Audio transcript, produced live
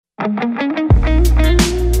Chase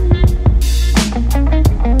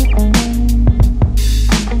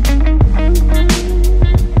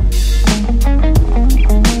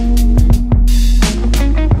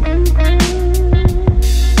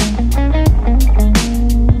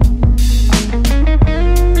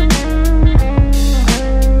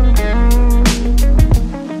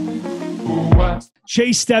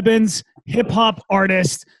Stebbins, hip hop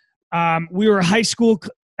artist. We were high school,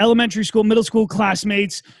 elementary school, middle school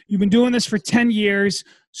classmates. You've been doing this for 10 years.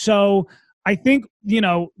 So I think,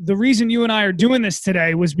 the reason you and I are doing this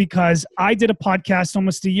today was because I did a podcast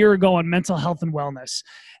almost a year ago on mental health and wellness.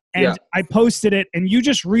 And I posted it, and you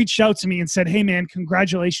just reached out to me and said, hey, man,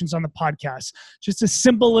 congratulations on the podcast. Just a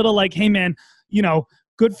simple little hey, man,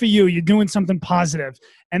 good for you. You're doing something positive.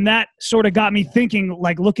 And that sort of got me thinking,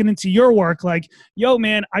 looking into your work, yo,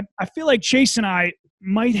 man, I feel like Chase and I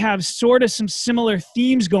might have sort of some similar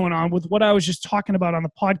themes going on with what I was just talking about on the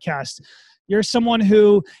podcast. You're someone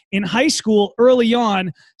who in high school early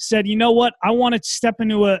on said, you know what, I want to step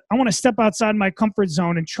outside my comfort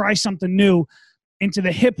zone and try something new into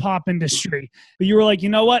the hip hop industry. But you were like, you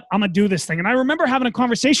know what, I'm going to do this thing. And I remember having a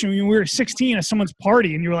conversation when we were 16 at someone's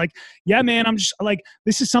party, and you were like, yeah, man, I'm just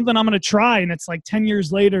this is something I'm going to try. And it's 10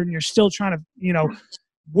 years later and you're still trying to,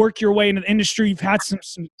 work your way into the industry. You've had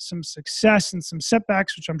some success and some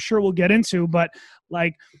setbacks, which I'm sure we'll get into, but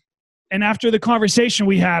and after the conversation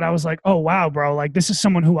we had, I was like, oh, wow, bro, this is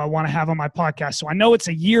someone who I want to have on my podcast. So I know it's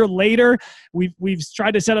a year later. We've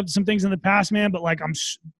tried to set up some things in the past, man, but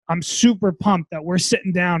I'm super pumped that we're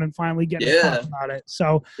sitting down and finally getting to talk about it.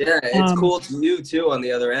 So yeah, it's cool to you too on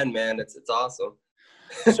the other end, man. It's awesome.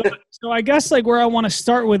 so I guess where I want to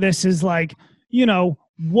start with this is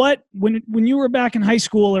what, when you were back in high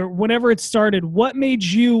school or whenever it started, what made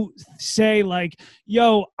you say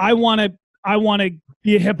yo, I want to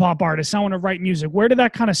be a hip hop artist. I want to write music. Where did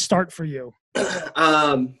that kind of start for you?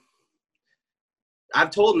 I've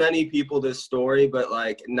told many people this story, but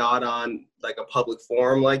not on a public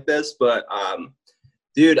forum like this. But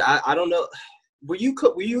dude, I don't know. Did you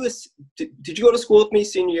go to school with me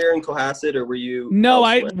senior year in Cohasset, or were you? No,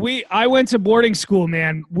 I went to boarding school,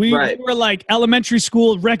 man. We were elementary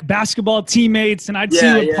school rec basketball teammates, and I'd see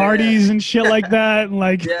you at parties and shit like that.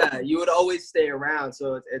 And yeah, you would always stay around.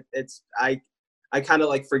 So I kind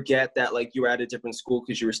of forget that you were at a different school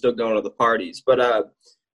because you were still going to the parties. But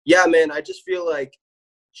yeah, man, I just feel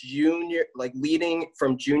junior, leading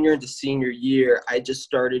from junior to senior year, I just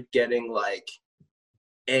started getting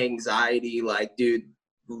anxiety, dude,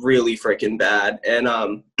 really freaking bad. And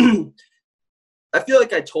I feel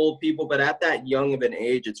I told people, but at that young of an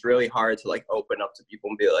age, it's really hard to open up to people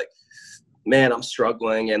and be like, man, I'm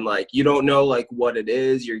struggling. And you don't know what it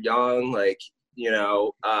is. You're young,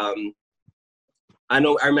 I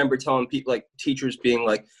remember telling people, teachers being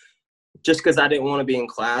just because I didn't want to be in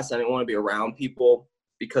class, I didn't want to be around people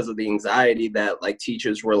because of the anxiety, that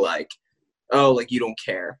teachers were oh, you don't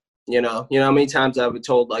care. You know how many times I was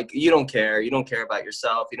told you don't care about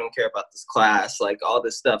yourself, you don't care about this class, all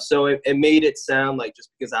this stuff. So it made it sound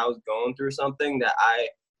just because I was going through something that I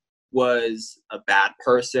was a bad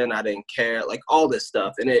person, I didn't care, all this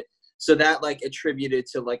stuff. And so that attributed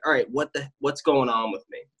to all right, what's going on with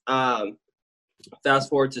me? Fast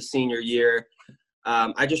forward to senior year,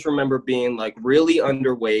 I just remember being really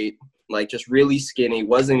underweight, just really skinny,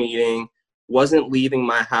 wasn't eating, wasn't leaving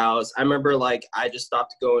my house. I remember I just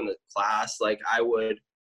stopped going to class. I would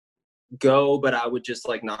go, but I would just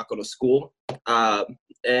not go to school.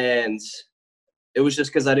 And it was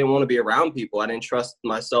just because I didn't want to be around people. I didn't trust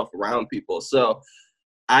myself around people. So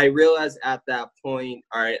I realized at that point,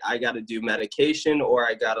 all right, I got to do medication, or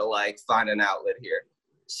I got to find an outlet here.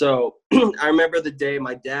 So I remember the day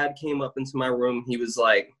my dad came up into my room. He was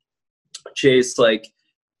like, Chase,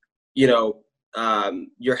 you're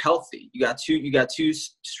healthy. You got two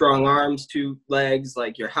strong arms, 2 legs,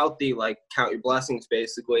 you're healthy, count your blessings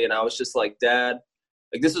basically. And I was just like, Dad,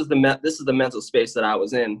 this is the mental space that I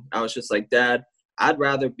was in. I was just like, Dad, I'd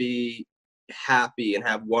rather be happy and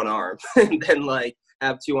have 1 arm than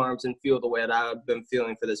have 2 arms and feel the way that I've been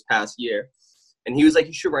feeling for this past year. And he was like,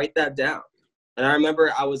 you should write that down. And I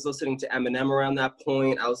remember I was listening to Eminem around that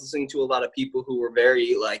point. I was listening to a lot of people who were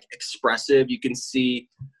very expressive. You can see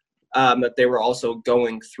that they were also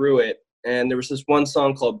going through it. And there was this one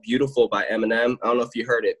song called Beautiful by Eminem. I don't know if you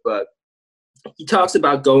heard it, but he talks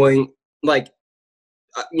about going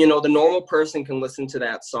the normal person can listen to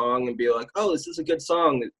that song and be like, oh, this is a good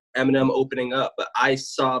song, Eminem opening up. But I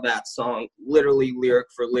saw that song literally lyric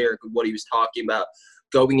for lyric of what he was talking about,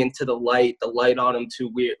 going into the light on him too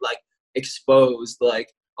weird, exposed,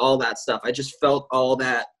 all that stuff. I just felt all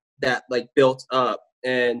that that like built up,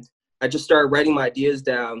 and I just started writing my ideas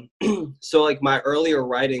down. So like my earlier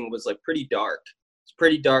writing was like pretty dark. It's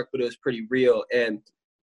pretty dark, but it was pretty real. And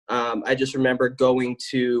I just remember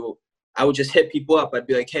I would just hit people up. I'd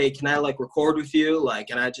be like, hey, can I like record with you? Like,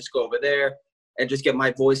 and I'd just go over there and just get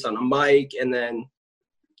my voice on a mic. And then,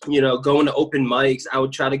 going to open mics. I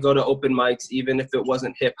would try to go to open mics, even if it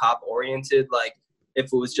wasn't hip hop oriented. Like if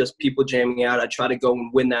it was just people jamming out, I'd try to go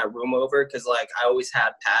and win that room over. Cause like I always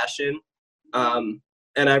had passion.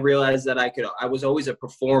 And I realized that I was always a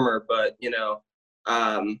performer, but,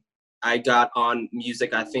 I got on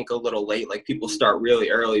music, I think a little late. Like people start really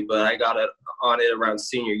early, but I got on it around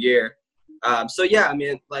senior year. So yeah, I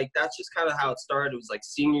mean, like that's just kind of how it started. It was like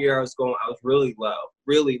senior year, I was really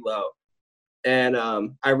low. And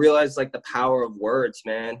I realized like the power of words,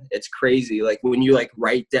 man. It's crazy. Like when you like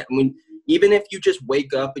write that, even if you just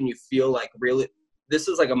wake up and you feel like really, this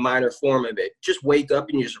is like a minor form of it. Just wake up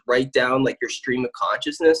and you just write down like your stream of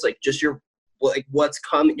consciousness, like just like what's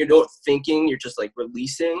coming. You're not thinking, you're just like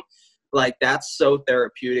releasing. Like that's so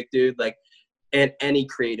therapeutic, dude. Like, and any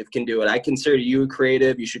creative can do it. I consider you a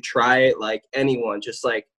creative. You should try it. Like anyone, just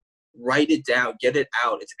like write it down, get it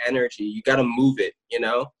out. It's energy. You got to move it,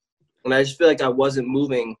 And I just feel like I wasn't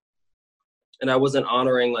moving, and I wasn't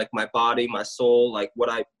honoring like my body, my soul, like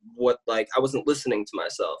I wasn't listening to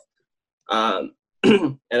myself.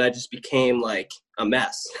 And I just became like a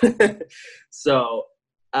mess. So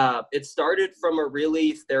it started from a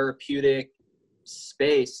really therapeutic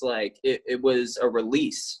space. Like it was a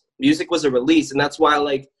release. Music was a release. And that's why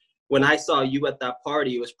like when I saw you at that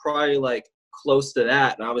party, it was probably like close to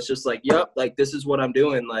that. And I was just like, yep, like this is what I'm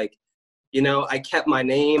doing. Like, I kept my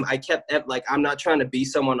name. I kept like, I'm not trying to be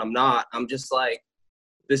someone I'm not. I'm just like,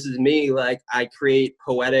 this is me. Like I create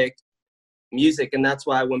poetic music. And that's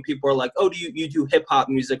why when people are like, oh, do you do hip hop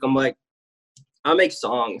music? I'm like, I make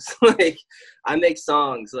songs. Like I make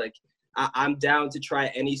songs. Like I'm down to try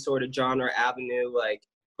any sort of genre avenue. Like,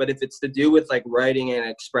 but if it's to do with like writing and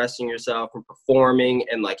expressing yourself and performing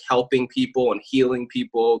and like helping people and healing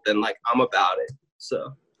people, then like I'm about it.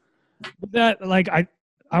 So that like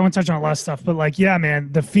I want to touch on a lot of stuff, but like, yeah, man,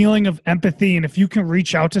 the feeling of empathy. And if you can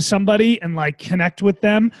reach out to somebody and like connect with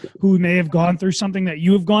them who may have gone through something that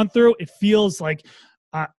you have gone through, it feels like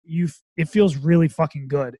it feels really fucking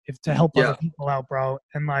good to help other people out, bro.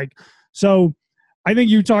 And like, so I think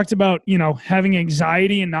you talked about, having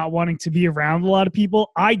anxiety and not wanting to be around a lot of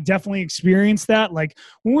people. I definitely experienced that. Like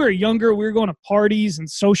when we were younger, we were going to parties and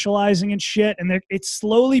socializing and shit. And it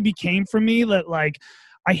slowly became for me that like,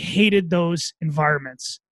 I hated those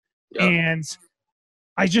environments. And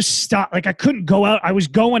I just stopped. Like I couldn't go out. I was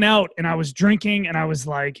going out and I was drinking and I was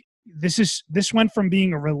like, this went from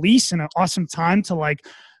being a release and an awesome time to like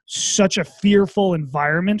such a fearful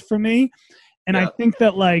environment for me. And I think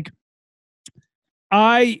that like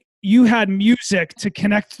you had music to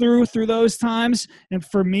connect through those times. And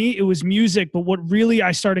for me, it was music. But what really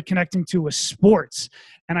I started connecting to was sports.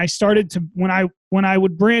 And I started to, when I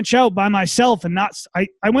would branch out by myself and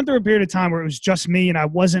I went through a period of time where it was just me and I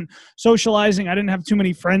wasn't socializing. I didn't have too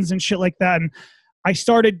many friends and shit like that. And I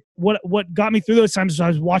started, what got me through those times was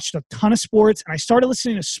I watched a ton of sports and I started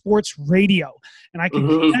listening to sports radio, and I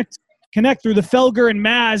could connect through the Felger and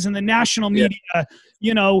Maz and the national media,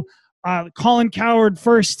 Colin Cowherd,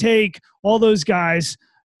 First Take, all those guys.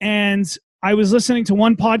 And I was listening to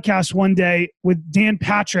one podcast one day with Dan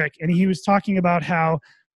Patrick, and he was talking about how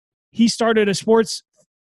he started a sports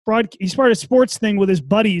thing with his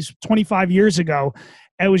buddies 25 years ago.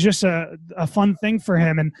 It was just a fun thing for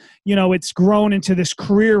him. And, it's grown into this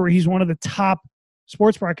career where he's one of the top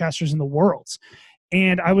sports broadcasters in the world.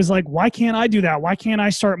 And I was like, why can't I do that? Why can't I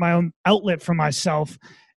start my own outlet for myself?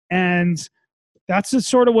 And that's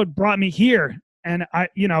sort of what brought me here. And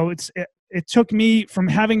it took me from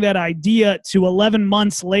having that idea to 11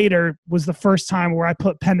 months later was the first time where I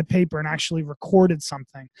put pen to paper and actually recorded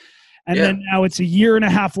something. And then now it's a year and a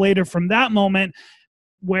half later from that moment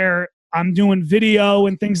where I'm doing video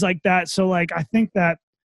and things like that. So like, I think that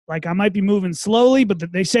like I might be moving slowly,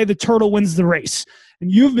 but they say the turtle wins the race.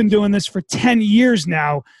 And you've been doing this for 10 years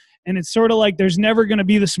now. And it's sort of like, there's never going to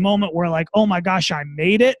be this moment where like, oh my gosh, I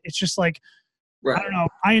made it. It's just like, I don't know.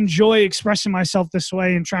 I enjoy expressing myself this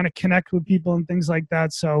way and trying to connect with people and things like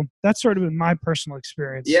that. So that's sort of been my personal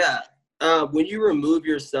experience. Yeah. When you remove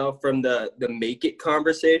yourself from the make it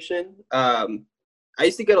conversation, I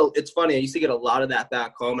used to get it's funny. I used to get a lot of that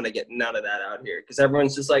back home, and I get none of that out here because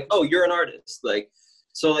everyone's just like, oh, you're an artist. Like,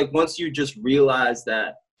 so like once you just realize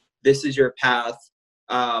that this is your path,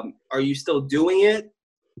 are you still doing it?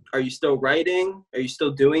 Are you still writing? Are you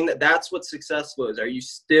still doing that? That's what successful is. Are you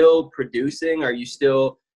still producing? Are you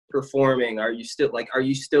still performing? Are you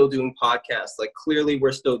still doing podcasts? Like, clearly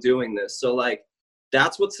we're still doing this. So like,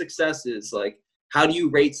 that's what success is. Like, how do you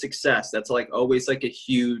rate success? That's like always like a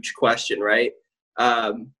huge question, right?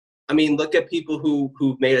 I mean, look at people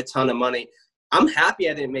who've made a ton of money. I'm happy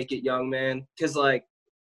I didn't make it young, man. Cause like,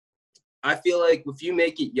 I feel like if you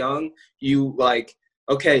make it young, you like,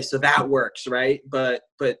 okay, so that works, right? But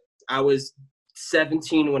I was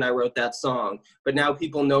 17 when I wrote that song, but now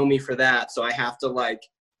people know me for that. So I have to like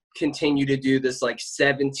continue to do this like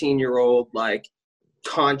 17-year-old, like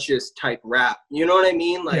conscious type rap. You know what I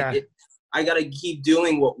mean? Like Yeah. I got to keep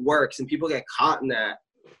doing what works, and people get caught in that.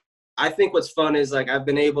 I think what's fun is like, I've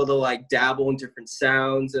been able to like dabble in different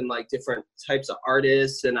sounds and like different types of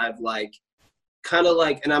artists. And I've like kind of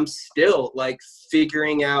like, and I'm still like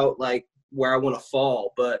figuring out like where I want to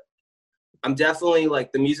fall, but I'm definitely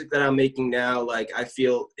like the music that I'm making now, like I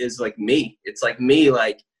feel is like me. It's like me,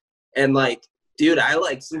 like, and like, dude, I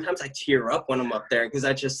like, sometimes I tear up when I'm up there. Cause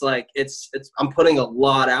I just like, I'm putting a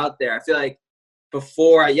lot out there. I feel like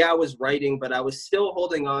before I was writing, but I was still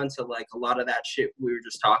holding on to like a lot of that shit we were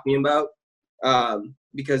just talking about.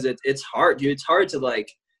 Because it's hard, dude. It's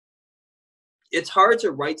hard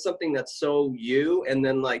to write something that's so you, and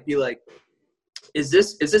then like be like, is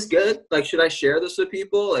this good? Like, should I share this with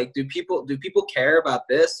people? Like, do people care about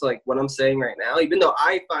this? Like what I'm saying right now, even though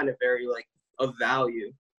I find it very like of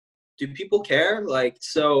value, do people care? Like,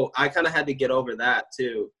 so I kind of had to get over that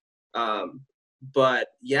too. But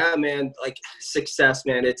yeah, man, like success,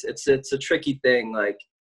 man, it's a tricky thing. Like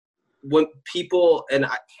when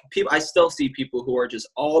I still see people who are just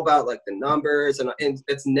all about like the numbers, and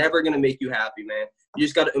it's never going to make you happy, man. You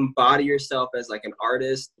just got to embody yourself as like an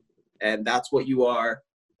artist, and that's what you are.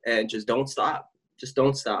 And just don't stop. Just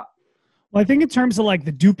don't stop. Well, I think in terms of like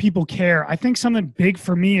the do people care, I think something big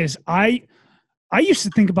for me is I used to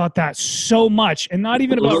think about that so much, and not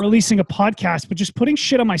even about releasing a podcast, but just putting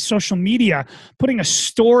shit on my social media, putting a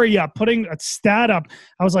story up, putting a stat up.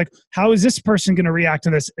 I was like, how is this person going to react to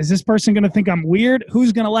this? Is this person going to think I'm weird?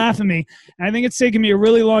 Who's going to laugh at me? And I think it's taken me a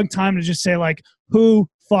really long time to just say like, who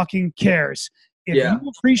fucking cares? If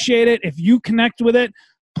you appreciate it, if you connect with it,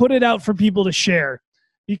 put it out for people to share.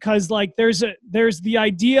 Because like there's the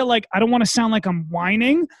idea, like I don't want to sound like I'm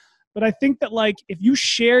whining, but I think that like if you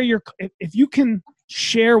can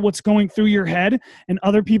share what's going through your head and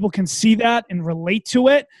other people can see that and relate to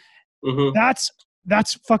it, that's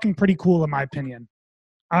fucking pretty cool in my opinion.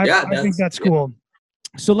 I think that's cool.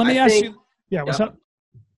 So let me ask you, what's up?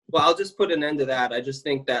 Well, I'll just put an end to that. I just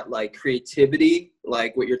think that like creativity,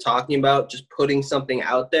 like what you're talking about, just putting something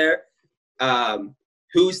out there,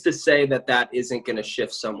 who's to say that isn't going to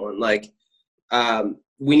shift someone? Like,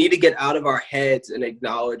 we need to get out of our heads and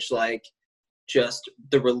acknowledge like just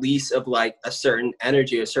the release of like a certain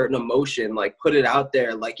energy, a certain emotion, like put it out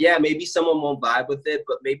there. Like, yeah, maybe someone won't vibe with it,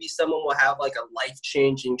 but maybe someone will have like a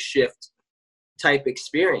life-changing shift type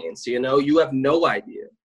experience. You know, you have no idea.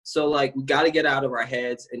 So like, we got to get out of our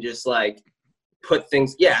heads and just like put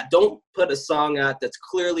things. Yeah. Don't put a song out that's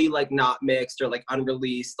clearly like not mixed or like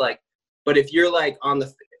unreleased. Like, but if you're like on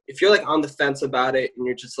the fence about it and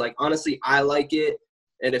you're just like, honestly, I like it.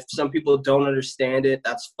 And if some people don't understand it,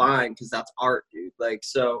 that's fine. Cause that's art, dude. Like,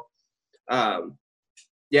 so,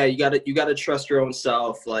 yeah, you gotta trust your own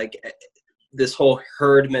self. Like this whole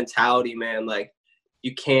herd mentality, man, like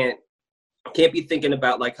you can't be thinking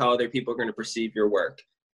about like how other people are going to perceive your work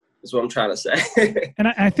is what I'm trying to say. And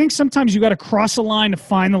I think sometimes you got to cross a line to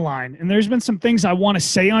find the line. And there's been some things I want to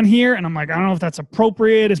say on here, and I'm like, I don't know if that's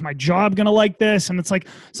appropriate. Is my job going to like this? And it's like,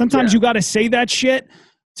 sometimes you got to say that shit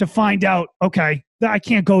to find out, okay, I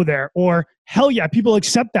can't go there. Or hell yeah, people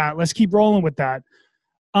accept that. Let's keep rolling with that.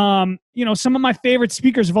 You know, some of my favorite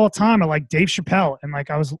speakers of all time are like Dave Chappelle. And like,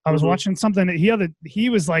 I was watching something that he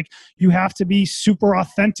was like, you have to be super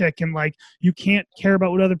authentic and like, you can't care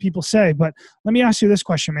about what other people say. But let me ask you this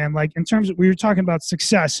question, man. Like in terms of, we were talking about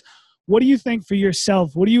success. What do you think for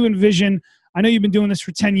yourself? What do you envision? I know you've been doing this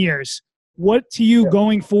for 10 years. What to you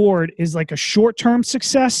going forward is like a short-term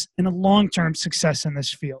success and a long-term success in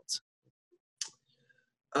this field?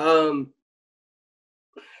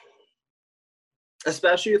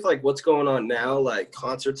 Especially with like what's going on now, like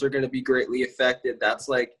concerts are going to be greatly affected. That's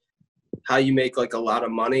like how you make like a lot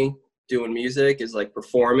of money doing music, is like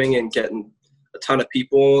performing and getting a ton of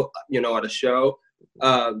people, you know, at a show.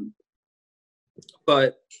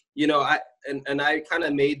 But you know, I kind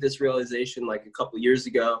of made this realization like a couple of years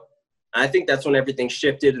ago. I think that's when everything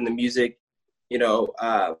shifted and the music, you know,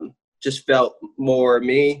 just felt more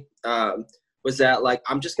me. Was that like,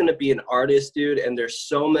 I'm just going to be an artist, dude. And there's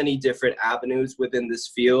so many different avenues within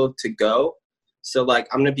this field to go. So like,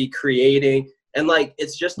 I'm going to be creating And like,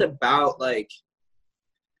 it's just about like,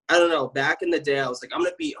 I don't know, back in the day, I was like, I'm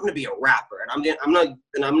gonna be a rapper, and I'm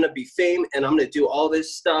gonna be famous, and I'm gonna do all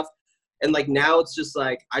this stuff. And like, now it's just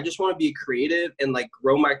like, I just want to be creative and like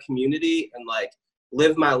grow my community and like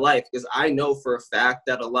live my life, because I know for a fact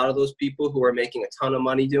that a lot of those people who are making a ton of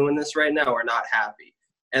money doing this right now are not happy.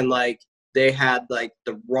 And like, they had like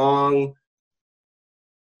the wrong,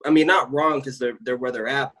 I mean, not wrong, because they're where they're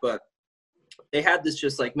at, but they had this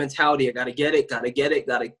just like mentality, I gotta get it,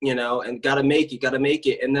 you know, and gotta make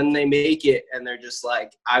it. And then they make it, and they're just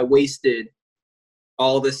like, I wasted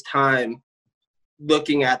all this time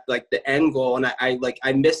looking at like the end goal. And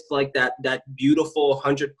I missed like that beautiful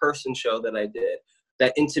 100-person show that I did,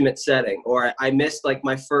 that intimate setting. Or I missed like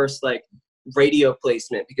my first like radio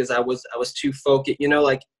placement because I was too focused, you know,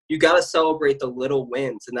 like you gotta celebrate the little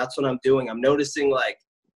wins. And that's what I'm doing. I'm noticing like,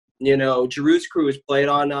 you know, Giroux's Cruise played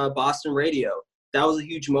on Boston radio. That was a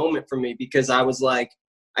huge moment for me, because I was like,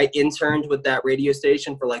 I interned with that radio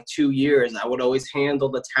station for like 2 years. I would always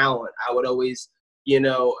handle the talent. I would always, you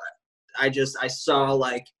know, I saw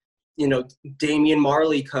like, you know, Damian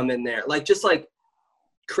Marley come in there, like just like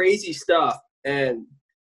crazy stuff. And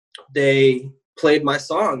they played my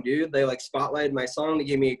song, dude. They like spotlighted my song. They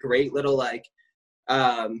gave me a great little like,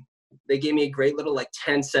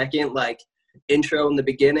 10-second like intro in the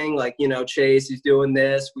beginning, like, you know, Chase, he's doing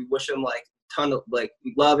this, we wish him like ton of like,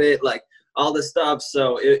 we love it, like all this stuff.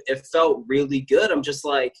 So it felt really good. I'm just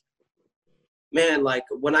like, man, like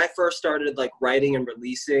when I first started like writing and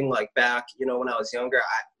releasing, like back, you know, when I was younger,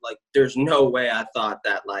 I like, there's no way I thought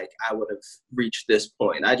that like I would have reached this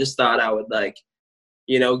point. I just thought I would like,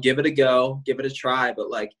 you know, give it a go, give it a try. But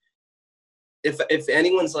like, if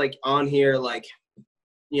anyone's like on here, like,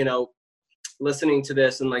 you know, listening to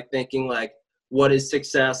this and like thinking like, what is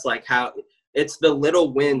success? Like how it's the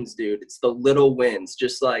little wins, dude. It's the little wins.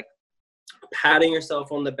 Just like patting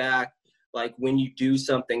yourself on the back. Like when you do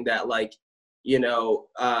something that like, you know,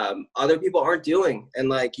 other people aren't doing. And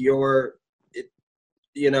like you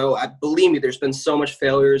know, believe me, there's been so much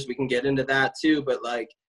failures. We can get into that too. But like,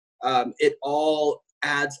 it all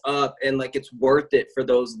adds up, and like, it's worth it for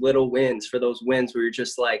those little wins, for those wins where you're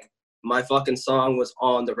just like, my fucking song was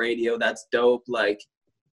on the radio. That's dope. Like,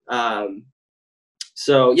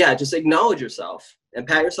 so yeah, just acknowledge yourself and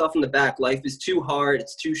pat yourself on the back. Life is too hard.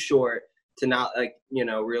 It's too short to not like, you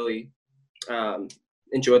know, really,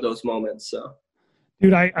 enjoy those moments. So,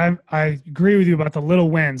 dude, I agree with you about the little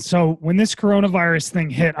wins. So when this coronavirus thing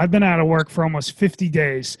hit, I've been out of work for almost 50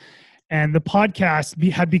 days, and the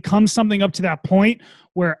podcast had become something up to that point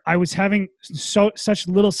where I was having such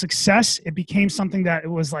little success. It became something that it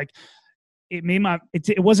was like,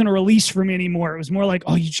 it wasn't a release for me anymore. It was more like,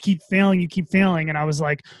 oh, you just keep failing. And I was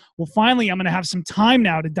like, well, finally, I'm going to have some time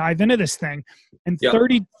now to dive into this thing. And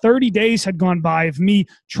 30 days had gone by of me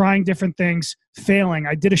trying different things, failing.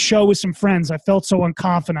 I did a show with some friends. I felt so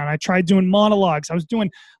unconfident. I tried doing monologues. I was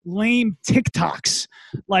doing lame TikToks,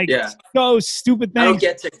 like so stupid things. I don't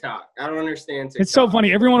get TikTok. I don't understand TikTok. It's so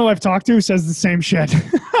funny. Everyone who I've talked to says the same shit.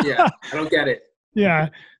 Yeah, I don't get it. Yeah.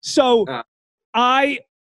 So I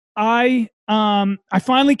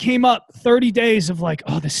finally came up 30 days of like,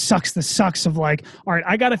 oh, this sucks of like, all right,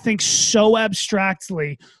 I got to think so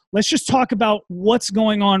abstractly. Let's just talk about what's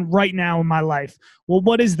going on right now in my life. Well,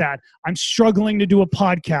 what is that? I'm struggling to do a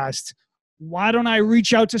podcast. Why don't I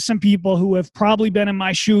reach out to some people who have probably been in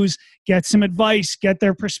my shoes, get some advice, get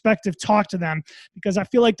their perspective, talk to them? Because I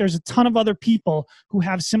feel like there's a ton of other people who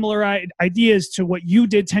have similar ideas to what you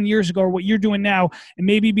did 10 years ago or what you're doing now, and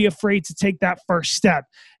maybe be afraid to take that first step.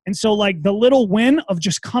 And so like the little win of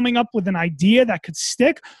just coming up with an idea that could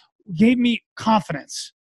stick gave me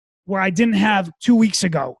confidence where I didn't have 2 weeks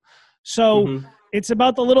ago. So it's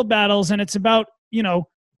about the little battles, and it's about, you know,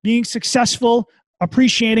 being successful,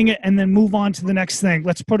 appreciating it, and then move on to the next thing.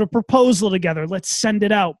 Let's put a proposal together. Let's send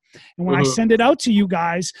it out. And when I send it out to you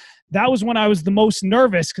guys, that was when I was the most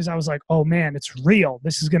nervous, because I was like, oh man, it's real.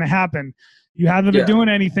 This is going to happen. You haven't been doing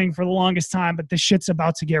anything for the longest time, but this shit's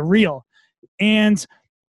about to get real. And,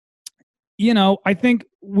 you know, I think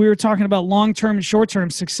we were talking about long-term and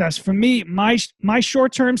short-term success. For me, my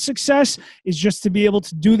short-term success is just to be able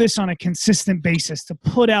to do this on a consistent basis, to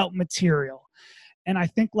put out material. And I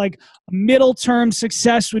think like a middle-term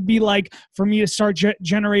success would be like for me to start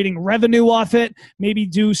generating revenue off it, maybe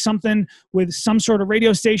do something with some sort of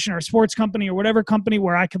radio station or a sports company or whatever company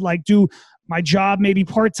where I could like do my job maybe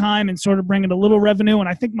part-time and sort of bring in a little revenue. And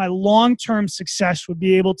I think my long-term success would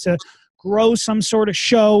be able to grow some sort of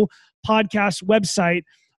show, podcast, website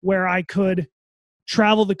where I could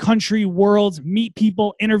travel the country, world, meet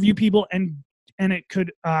people, interview people, and it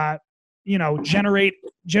could generate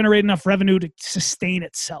enough revenue to sustain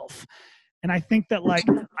itself. And I think that like,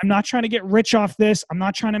 I'm not trying to get rich off this. I'm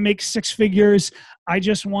not trying to make six figures. I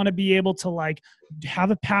just want to be able to like have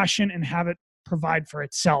a passion and have it provide for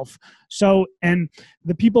itself. So, and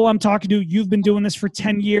the people I'm talking to, you've been doing this for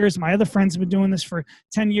 10 years. My other friends have been doing this for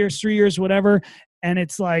 10 years, 3 years, whatever. And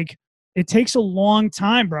it's like, it takes a long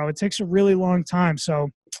time, bro. It takes a really long time. So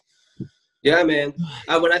yeah, man.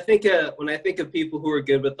 When I think of people who are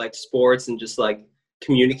good with like sports and just like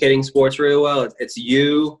communicating sports really well, it's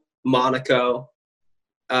you, Monaco,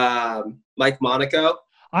 Mike Monaco.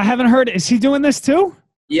 I haven't heard. Is he doing this too?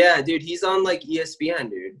 Yeah, dude. He's on like ESPN,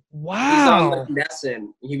 dude. Wow. He's on like Nesson.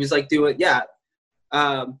 He was like doing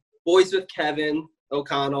Boys with Kevin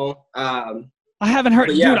O'Connell. I haven't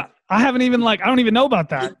heard. Yeah. Dude, I haven't even like. I don't even know about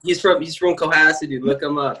that. He's from Cohasset, dude. Look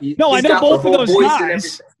him up. I know both of those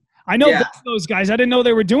guys. I know both of those guys. I didn't know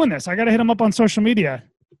they were doing this. I got to hit them up on social media.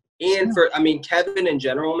 And Kevin in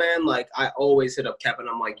general, man, like I always hit up Kevin.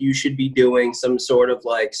 I'm like, you should be doing some sort of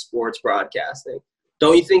like sports broadcasting.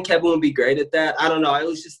 Don't you think Kevin would be great at that? I don't know. I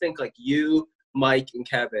always just think like you, Mike, and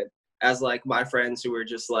Kevin as like my friends who are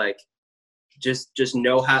just like, just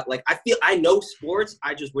know how, like, I know sports.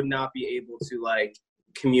 I just would not be able to like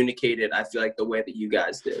communicate it. I feel like the way that you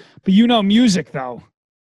guys did. But you know music though.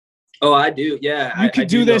 I I do. Yeah. You could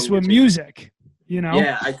do this with music,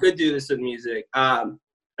 Yeah, I could do this with music. And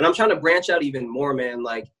I'm trying to branch out even more, man.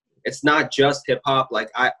 Like, it's not just hip hop. Like,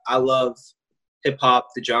 I love hip hop,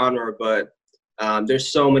 the genre, but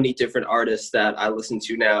there's so many different artists that I listen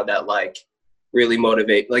to now that like really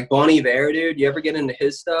motivate. Like Bon Iver, dude. You ever get into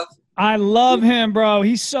his stuff? I love him, bro.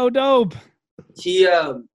 He's so dope.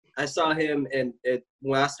 I saw him, and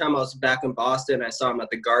last time I was back in Boston, I saw him at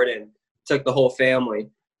the Garden. Took the whole family.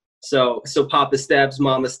 So Papa Stebbs,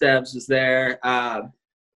 Mama Stebbs was there.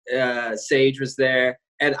 Sage was there.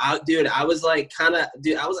 And I was like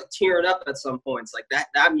tearing up at some points. Like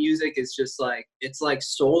that music is just like, it's like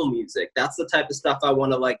soul music. That's the type of stuff I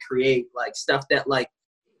want to like create, like stuff that like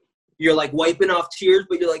you're like wiping off tears,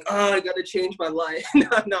 but you're like, oh, I got to change my life.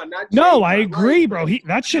 No, I agree, bro.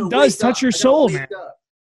 That shit does touch your soul, man.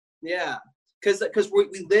 Yeah. Cause we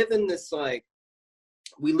live in this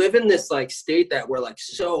like state that we're like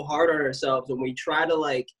so hard on ourselves, and we try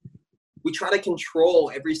to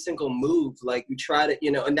control every single move. Like we try to,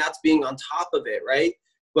 and that's being on top of it. Right.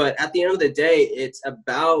 But at the end of the day, it's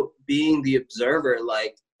about being the observer,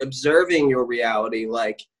 like observing your reality,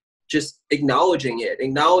 like just acknowledging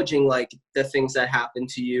like the things that happen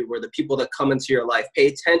to you or the people that come into your life. Pay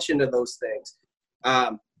attention to those things.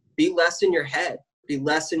 Be less in your head.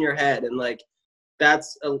 And like,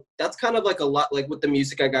 that's kind of like a lot, like with the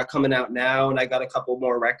music I got coming out now. And I got a couple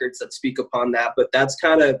more records that speak upon that, but that's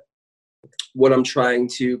kind of what I'm trying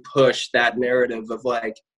to push, that narrative of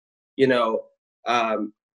like,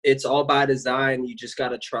 it's all by design. You just got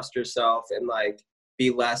to trust yourself and like be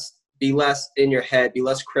less in your head, be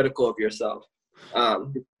less critical of yourself.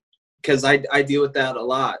 Cause I deal with that a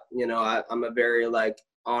lot. I'm a very like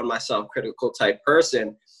on myself critical type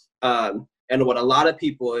person. And what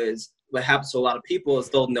happens to a lot of people is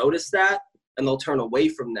they'll notice that and they'll turn away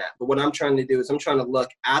from that. But what I'm trying to do is I'm trying to look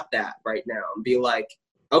at that right now and be like,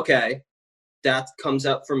 okay, that comes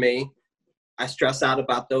up for me. I stress out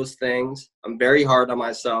about those things. I'm very hard on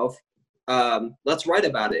myself. Let's write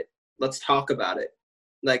about it. Let's talk about it.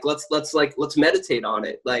 Like, let's meditate on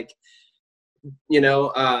it. Like,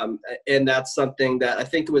 and that's something that I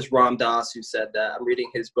think it was Ram Dass who said that. I'm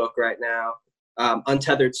reading his book right now.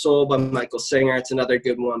 Untethered Soul by Michael Singer. It's another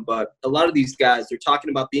good one. But a lot of these guys, they're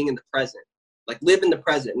talking about being in the present. Like, live in the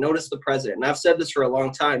present, notice the present. And I've said this for a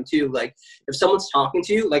long time too. Like, if someone's talking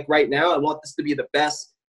to you, like right now, I want this to be the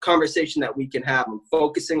best conversation that we can have. I'm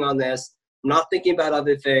focusing on this. I'm not thinking about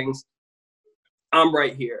other things. I'm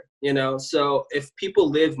right here, So if people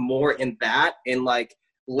live more in that and like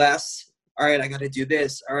less, all right, I got to do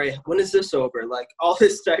this. All right, when is this over? Like all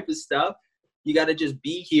this type of stuff. You got to just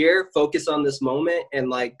be here, focus on this moment. And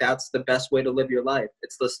like, that's the best way to live your life.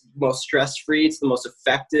 It's the most stress-free. It's the most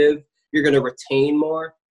effective. You're going to retain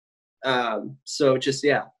more. So just,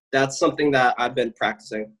 that's something that I've been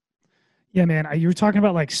practicing. Yeah, man. You were talking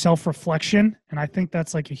about like self-reflection. And I think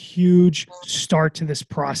that's like a huge start to this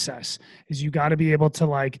process is you got to be able to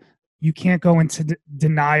like, you can't go into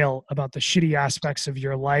denial about the shitty aspects of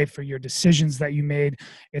your life or your decisions that you made.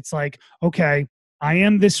 It's like, okay, I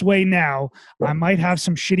am this way now. I might have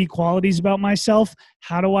some shitty qualities about myself.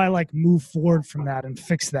 How do I like move forward from that and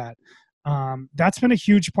fix that? That's been a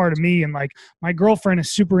huge part of me. And like my girlfriend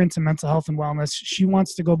is super into mental health and wellness. She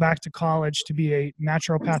wants to go back to college to be a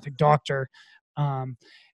naturopathic doctor.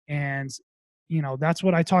 And you know, that's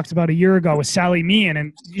what I talked about a year ago with Sally Meehan.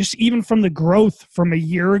 And just even from the growth from a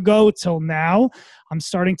year ago till now, I'm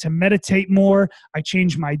starting to meditate more. I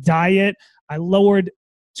changed my diet. I lowered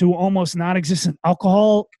to almost non-existent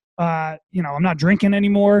alcohol. You know, I'm not drinking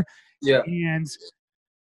anymore. Yeah. And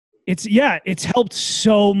it's helped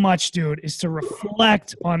so much, dude, is to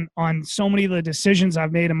reflect on so many of the decisions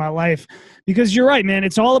I've made in my life, because you're right, man.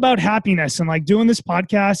 It's all about happiness, and like doing this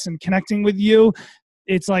podcast and connecting with you.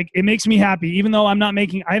 It's like, it makes me happy, even though I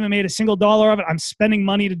haven't made a single dollar of it. I'm spending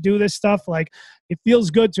money to do this stuff. Like, it feels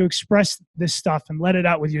good to express this stuff and let it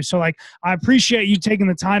out with you. So like, I appreciate you taking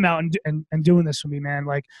the time out and doing this with me, man.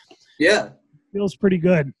 Like, yeah, it feels pretty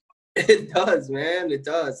good. It does, man. It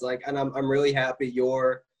does. Like, and I'm really happy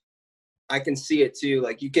I can see it too.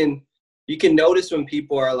 Like, you can notice when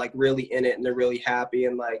people are like really in it and they're really happy,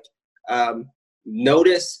 and like,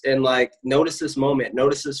 notice this moment,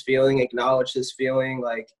 notice this feeling, acknowledge this feeling.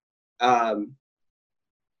 Like,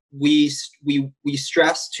 we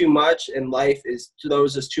stress too much, and life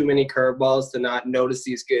throws us too many curveballs to not notice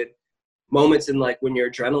these good moments. And like, when your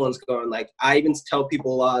adrenaline's going, like, I even tell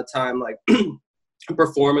people a lot of time, like, I'm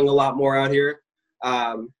performing a lot more out here.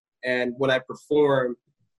 And when I perform,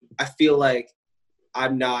 I feel like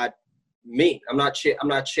I'm not me. I'm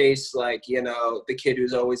not Chase, like, you know, the kid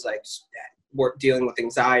who's always like dealing with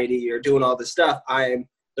anxiety or doing all this stuff. I am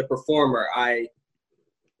the performer. I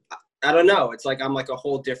don't know. It's like I'm like a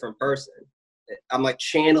whole different person. I'm like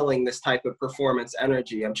channeling this type of performance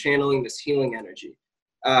energy. I'm channeling this healing energy.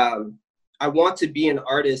 I want to be an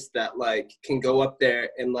artist that like can go up there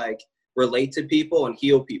and like relate to people and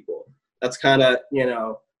heal people. That's kind of, you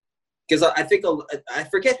know, because I think, I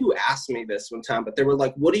forget who asked me this one time, but they were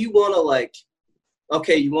like, what do you want to, like,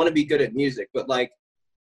 okay, you want to be good at music, but like,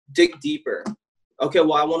 dig deeper. Okay,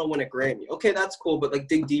 well, I want to win a Grammy. Okay, that's cool, but like,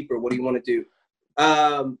 dig deeper. What do you want to do?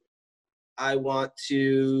 I want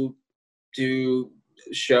to do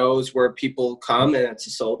shows where people come and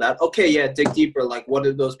it's sold out. Okay, yeah, dig deeper. Like, what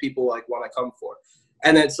do those people like want to come for?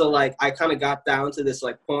 And then so like, I kind of got down to this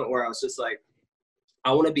like point where I was just like,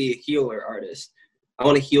 I want to be a healer artist. I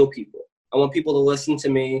want to heal people. I want people to listen to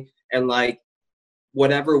me, and like,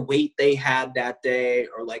 whatever weight they had that day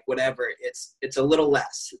or like whatever, it's a little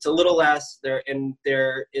less. It's a little less there, and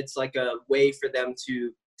it's like a way for them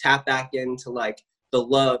to tap back into like the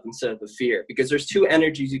love instead of the fear, because there's two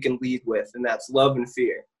energies you can lead with, and that's love and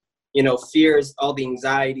fear. You know, fear is all the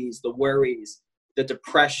anxieties, the worries, the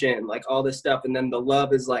depression, like all this stuff. And then the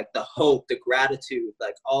love is like the hope, the gratitude,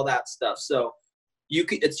 like all that stuff. So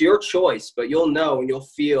it's your choice, but you'll know and you'll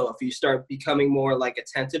feel if you start becoming more like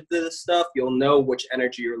attentive to this stuff, you'll know which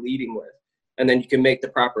energy you're leading with. And then you can make the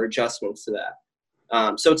proper adjustments to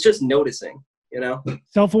that. So it's just noticing, you know?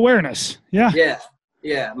 Self-awareness. Yeah. Yeah.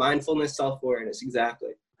 Yeah. Mindfulness, self-awareness.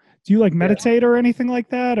 Exactly. Do you like meditate or anything like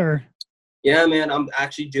that, or? Yeah, man, I'm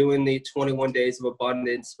actually doing the 21 Days of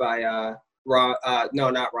Abundance by,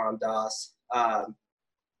 not Ram Dass,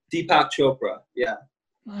 Deepak Chopra. Yeah.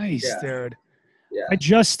 Nice, yeah. Dude. Yeah. I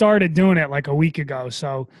just started doing it like a week ago.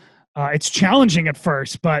 So it's challenging at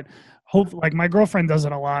first, but like my girlfriend does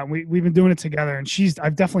it a lot. We've been doing it together, and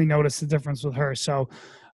I've definitely noticed the difference with her. So,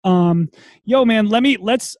 yo, man,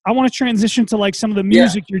 I want to transition to like some of the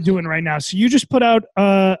music you're doing right now. So you just put out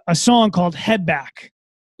a song called Head Back.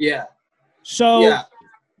 Yeah. So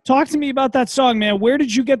talk to me about that song, man. Where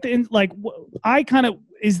did you get is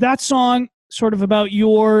that song sort of about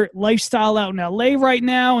your lifestyle out in LA right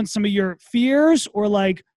now and some of your fears, or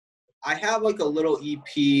like? I have like a little EP.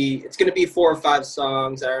 It's going to be 4 or 5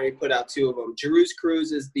 songs. I already put out 2 of them. Jeru's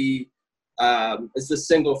Cruise is the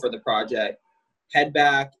single for the project. Head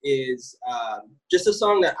Back is just a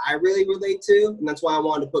song that I really relate to, and that's why I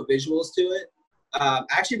wanted to put visuals to it. I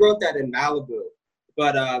actually wrote that in Malibu,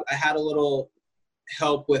 but I had a little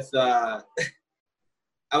help with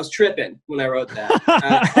I was tripping when I wrote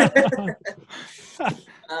that.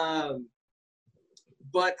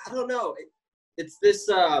 But I don't know. It's this,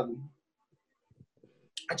 I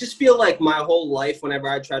just feel like my whole life, whenever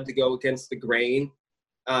I tried to go against the grain,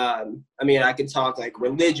 I mean, I can talk like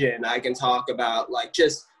religion. I can talk about like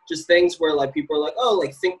just things where like people are like, oh,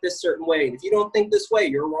 like think this certain way. And if you don't think this way,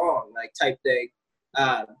 you're wrong, like type thing.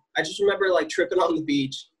 I just remember like tripping on the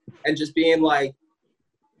beach and just being like,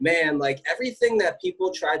 man, like everything that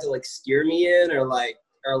people tried to like steer me in or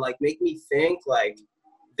make me think, like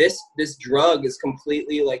this drug is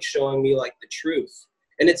completely like showing me like the truth.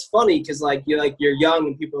 And it's funny because like you're young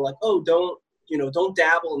and people are like, oh, don't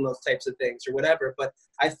dabble in those types of things or whatever. But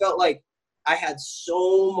I felt like I had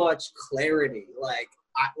so much clarity. Like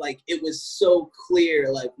it was so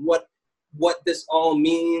clear like what this all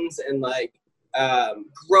means, and like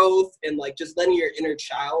growth and like just letting your inner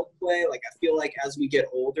child play. Like I feel like as we get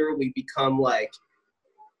older, we become like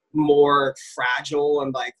more fragile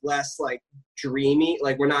and like less like dreamy.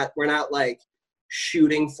 Like we're not like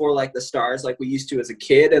shooting for like the stars like we used to as a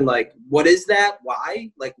kid. And like, what is that?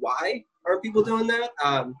 Why? Like, why are people doing that?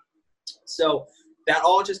 So that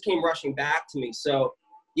all just came rushing back to me. So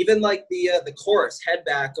even like the chorus, head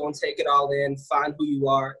back, go and take it all in, find who you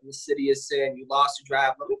are in the city of sin. You lost your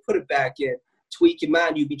drive. Let me put it back in. Tweak your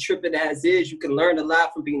mind. You be tripping as is. You can learn a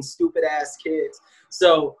lot from being stupid ass kids.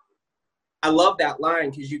 So I love that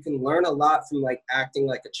line because you can learn a lot from like acting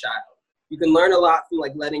like a child. You can learn a lot from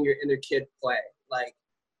like letting your inner kid play. Like,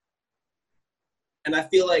 and I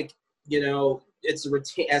feel like, you know, it's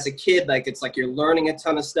as a kid, like it's like you're learning a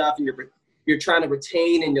ton of stuff and you're trying to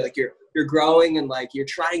retain and you're growing and like you're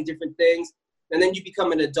trying different things. And then you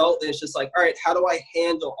become an adult and it's just like, all right, how do I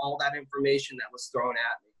handle all that information that was thrown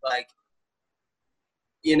at me? Like,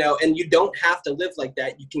 you know, and you don't have to live like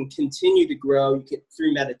that. You can continue to grow. You can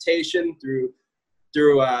through meditation, through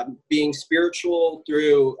being spiritual,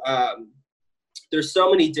 through there's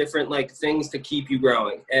so many different like things to keep you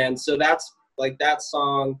growing. And so that's like that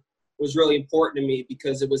song was really important to me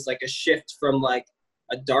because it was like a shift from like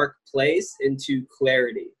a dark place into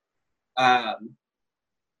clarity.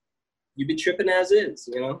 You've been tripping as is,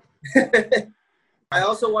 you know. I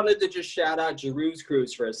also wanted to just shout out Giroux's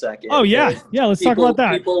Cruise for a second. Oh, yeah. Yeah, let's talk about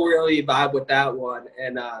that. People really vibe with that one.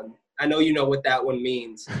 And I know you know what that one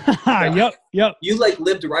means. Yep. You, like,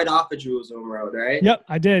 lived right off of Jerusalem Road, right? Yep,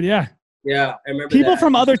 I did, yeah. Yeah, I remember People that.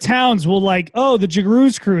 from other towns will like, oh, the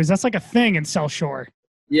Giroux's Cruise. That's like a thing in South Shore.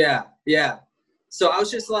 Yeah. So I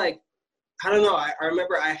was just like, I don't know. I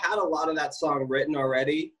remember I had a lot of that song written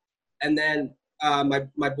already. And then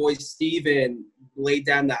my boy Steven laid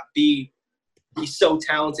down that beat. He's so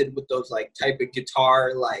talented with those like type of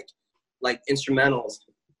guitar, like instrumentals.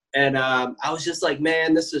 And I was just like,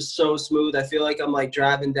 man, this is so smooth. I feel like I'm like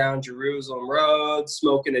driving down Jerusalem Road,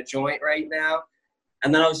 smoking a joint right now.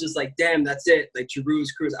 And then I was just like, damn, that's it. Like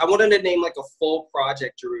Giroux's Cruise. I wanted to name like a full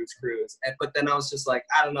project Giroux's Cruise. But then I was just like,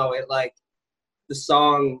 I don't know. It like the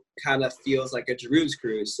song kind of feels like a Giroux's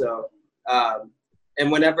Cruise. So,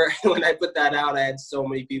 and when I put that out, I had so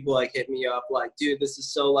many people like hit me up like, dude, this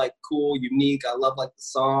is so like cool, unique. I love like the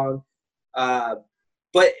song.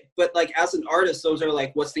 But like as an artist, those are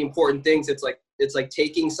like, what's the important things? It's like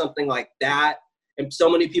taking something like that and so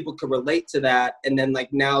many people can relate to that. And then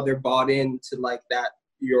like now they're bought into like that,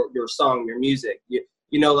 your song, your music,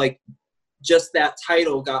 you know, like just that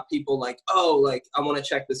title got people like, oh, like I want to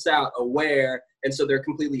check this out, aware. And so they're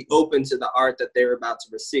completely open to the art that they're about to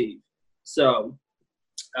receive. So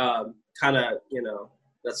kind of, you know,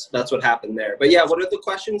 that's what happened there. But yeah, what are the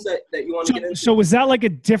questions that you want to get into? So was that like a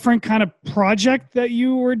different kind of project that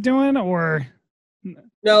you were doing or?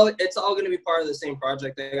 No, it's all going to be part of the same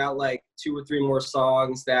project. I got like 2 or 3 more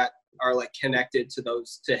songs that are like connected to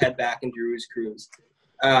those, to Head Back and Giroux's Cruise.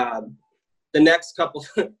 The next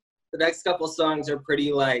couple songs are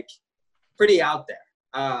pretty out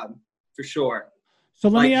there, for sure. So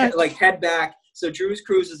let me ask, like Head Back. So Giroux's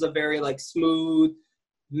Cruise is a very like smooth,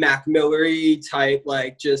 Mac Miller-y type,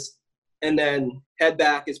 like just, and then Head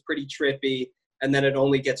Back is pretty trippy, and then it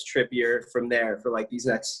only gets trippier from there for like these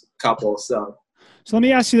next couple. So let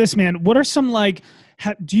me ask you this, man. What are some like,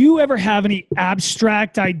 do you ever have any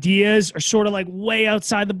abstract ideas or sort of like way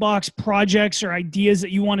outside the box projects or ideas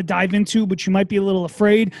that you want to dive into, but you might be a little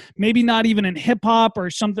afraid? Maybe not even in hip hop or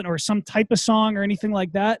something, or some type of song or anything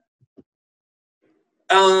like that?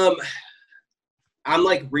 I'm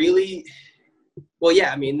like really, well,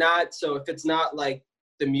 yeah, I mean, not, so if it's not like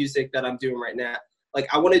the music that I'm doing right now, like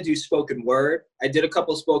I want to do spoken word. I did a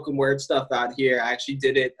couple spoken word stuff out here. I actually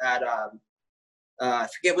did it at, I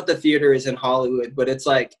forget what the theater is in Hollywood, but it's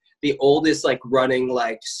like the oldest like running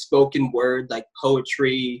like spoken word, like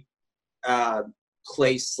poetry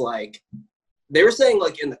place. Like they were saying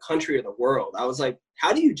like in the country or the world. I was like,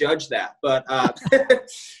 how do you judge that? But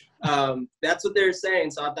that's what they're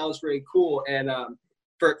saying. So I thought that was really cool. And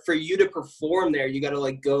for you to perform there, you got to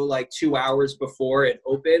like go like 2 hours before it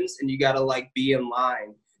opens, and you got to like be in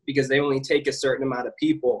line because they only take a certain amount of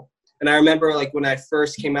people. And I remember like when I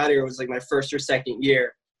first came out here, it was like my first or second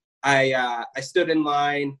year. I stood in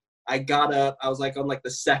line. I got up. I was like on like the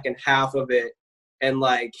second half of it, and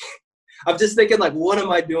like I'm just thinking like, what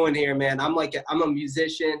am I doing here, man? I'm a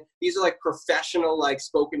musician. These are like professional like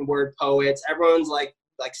spoken word poets. Everyone's like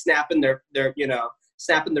snapping their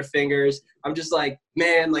snapping their fingers. I'm just like,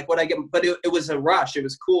 man, like what I get, but it was a rush. It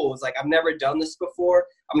was cool. It was like, I've never done this before.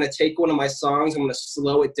 I'm going to take one of my songs. I'm going to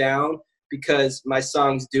slow it down because my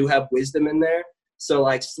songs do have wisdom in there. So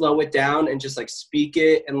like slow it down and just like speak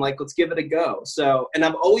it and like, let's give it a go. So, and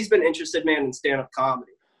I've always been interested, man, in stand-up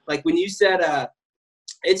comedy. Like when you said,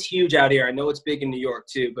 it's huge out here. I know it's big in New York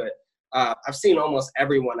too, but I've seen almost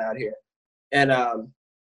everyone out here. And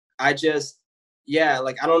I just, yeah,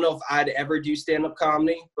 like I don't know if I'd ever do stand-up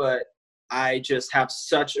comedy, but I just have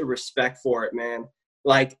such a respect for it, man.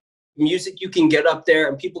 Like music, you can get up there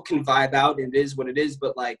and people can vibe out, and it is what it is.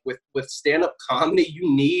 But like with stand-up comedy, you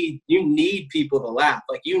need people to laugh.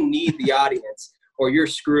 Like you need the audience or you're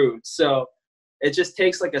screwed. So it just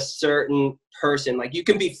takes like a certain person. Like you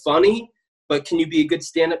can be funny, but can you be a good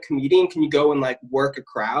stand-up comedian? Can you go and like work a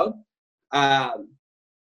crowd?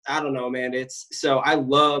 I don't know, man. That's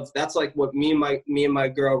like what me and my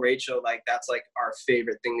girl Rachel, like that's like our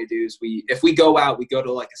favorite thing to do is if we go out, we go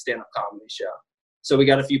to like a stand-up comedy show. So we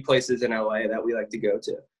got a few places in LA that we like to go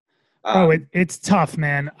to. It's tough,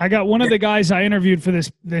 man. I got one of the guys I interviewed for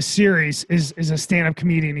this series is a stand-up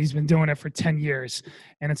comedian. He's been doing it for 10 years,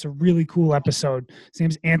 and it's a really cool episode. His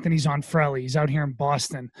name's Anthony Zonfrelli. He's out here in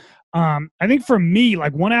Boston. I think for me,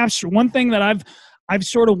 like one thing that I've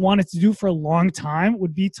sort of wanted to do for a long time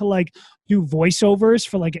would be to like do voiceovers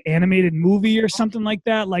for like an animated movie or something like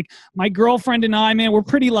that. Like my girlfriend and I, man, we're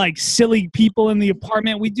pretty like silly people in the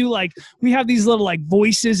apartment. We have these little like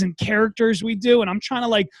voices and characters we do. And I'm trying to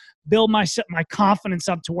like build my confidence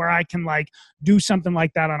up to where I can like do something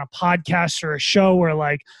like that on a podcast or a show, or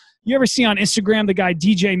like, you ever see on Instagram the guy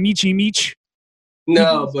DJ Michi Meech?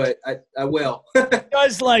 No, but I will. He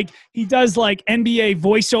does like NBA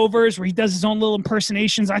voiceovers where he does his own little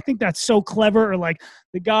impersonations. I think that's so clever. Or like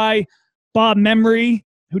the guy Bob Memory,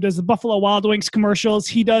 who does the Buffalo Wild Wings commercials.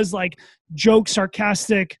 He does like joke,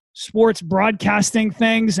 sarcastic sports broadcasting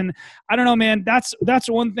things. And I don't know, man, that's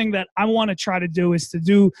one thing that I want to try to do, is to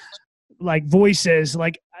do like voices.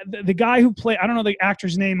 Like the guy who I don't know the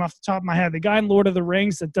actor's name off the top of my head, the guy in Lord of the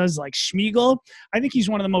Rings that does like Schmeagol. I think he's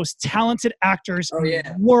one of the most talented actors in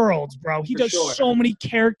the world, bro. He does so many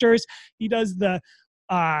characters. He does the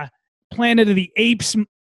Planet of the Apes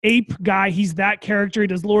ape guy. He's that character. He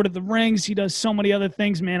does Lord of the Rings. He does so many other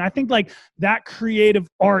things, man. I think like that creative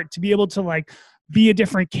art, to be able to like be a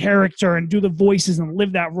different character and do the voices and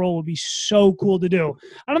live that role, would be so cool to do.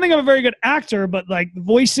 I don't think I'm a very good actor, but like the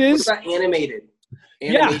voices. What about animation?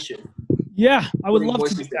 Yeah, I would love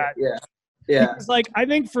to do that. Yeah. Because like I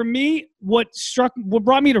think for me, what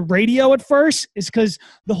brought me to radio at first is because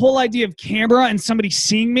the whole idea of camera and somebody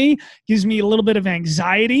seeing me gives me a little bit of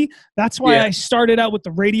anxiety. That's why I started out with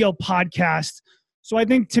the radio podcast. So I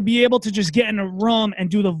think to be able to just get in a room and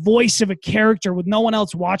do the voice of a character with no one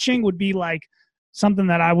else watching would be like something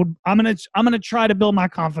that I'm gonna try to build my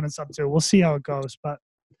confidence up to. We'll see how it goes. But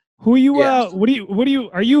who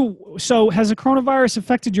are you? So has the coronavirus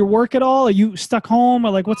affected your work at all? Are you stuck home,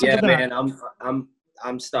 or like what's up with that? Yeah, man,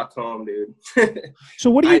 I'm stuck home, dude.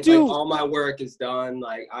 So what do you do? Like, all my work is done.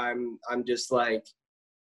 Like I'm just like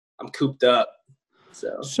I'm cooped up.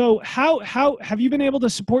 So how have you been able to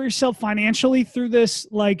support yourself financially through this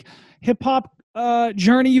like hip hop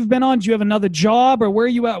journey you've been on? Do you have another job, or where are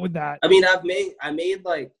you at with that? I mean, I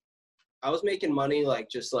was making money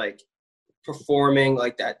like just like performing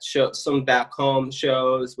like that show, some back home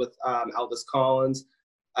shows with Elvis Collins.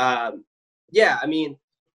 I mean,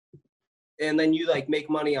 and then you like make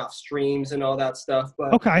money off streams and all that stuff.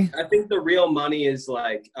 But okay, I think the real money is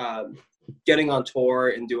like getting on tour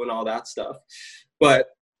and doing all that stuff. But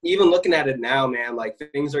even looking at it now, man, like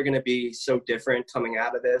things are going to be so different coming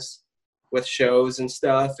out of this with shows and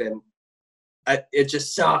stuff. And it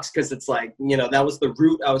just sucks because it's like, you know, that was the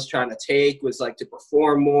route I was trying to take, was like to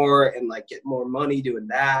perform more and like get more money doing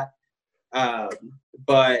that.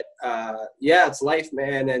 It's life,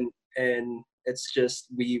 man. And it's just,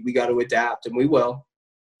 we got to adapt, and we will.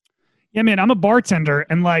 Yeah, man, I'm a bartender,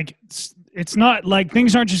 and like, it's not like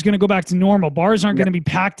things aren't just going to go back to normal. Bars aren't going to be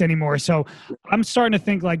packed anymore. So I'm starting to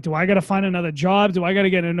think like, do I got to find another job? Do I got to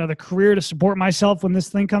get another career to support myself when this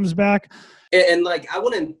thing comes back? And like, I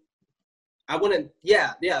wouldn't,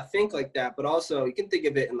 think like that. But also you can think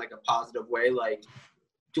of it in like a positive way. Like,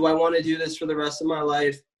 do I want to do this for the rest of my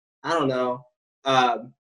life? I don't know.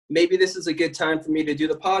 Maybe this is a good time for me to do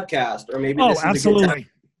the podcast, or maybe this is absolutely. a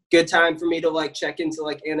good time for me to like check into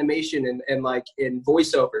like animation and like in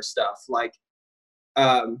voiceover stuff. Like,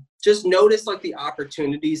 just notice like the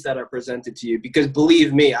opportunities that are presented to you, because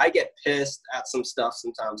believe me, I get pissed at some stuff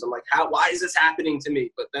sometimes. I'm like, why is this happening to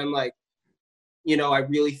me? But then like, you know, I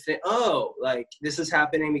really think, like this is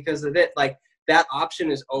happening because of it. Like that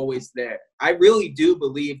option is always there. I really do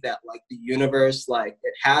believe that like the universe, like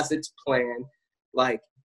it has its plan. Like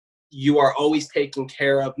you are always taken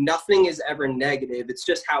care of. Nothing is ever negative. It's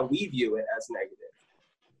just how we view it as negative.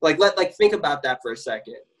 Like think about that for a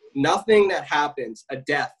second. Nothing that happens, a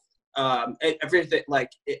death, everything,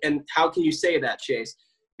 like, and how can you say that, Chase?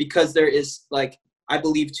 Because there is, like, I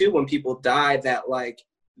believe too, when people die, that like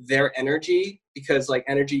their energy, because like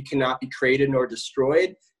energy cannot be created nor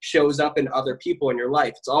destroyed, shows up in other people in your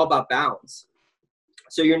life. It's all about balance.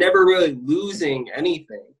 So you're never really losing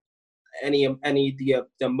anything, any the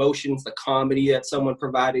emotions, the comedy that someone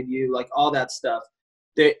provided you, like all that stuff.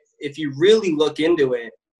 That if you really look into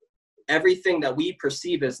it, everything that we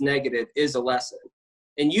perceive as negative is a lesson.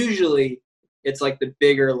 And usually it's like the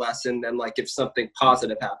bigger lesson than like if something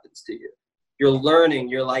positive happens to you. You're learning,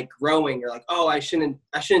 you're like growing, you're like, oh, I shouldn't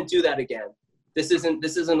do that again. This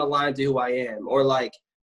isn't aligned to who I am. Or like,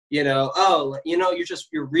 you know, oh, you know,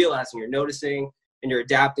 you're realizing, you're noticing, and you're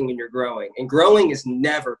adapting and you're growing. And growing is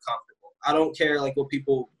never comfortable. I don't care like what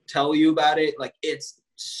people tell you about it. Like, it's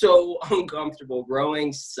so uncomfortable.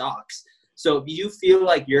 Growing sucks. So if you feel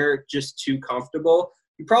like you're just too comfortable,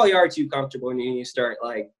 you probably are too comfortable, and you need to start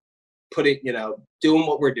like doing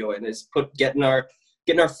what we're doing, is getting our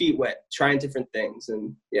feet wet, trying different things.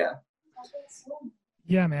 And yeah,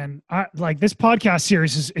 man. Like this podcast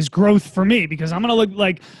series is growth for me, because I'm going to look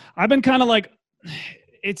like, I've been kind of like,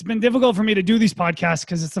 it's been difficult for me to do these podcasts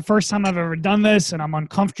because it's the first time I've ever done this, and I'm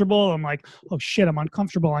uncomfortable. I'm like, oh shit, I'm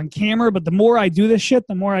uncomfortable on camera. But the more I do this shit,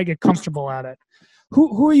 the more I get comfortable at it.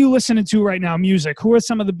 Who are you listening to right now? Music. Who are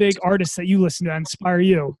some of the big artists that you listen to that inspire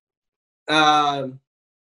you? My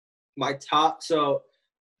top. So,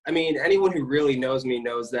 I mean, anyone who really knows me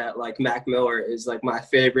knows that like Mac Miller is like my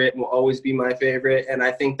favorite and will always be my favorite. And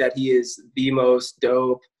I think that he is the most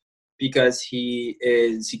dope because he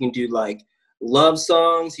can do like love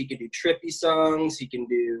songs, he can do trippy songs, he can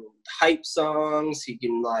do hype songs, he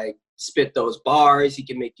can like spit those bars, he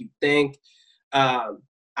can make you think. I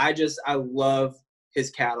love his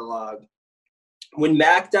catalog. When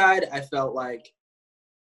Mac died, I felt like,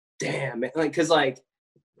 damn, like, cause like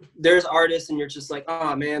there's artists and you're just like,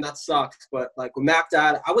 oh man, that sucks. But like when Mac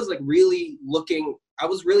died, I was like really looking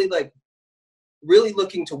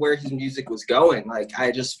to where his music was going. Like, I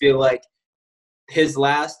just feel like his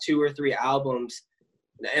last 2 or 3 albums,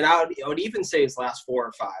 and I would even say his last 4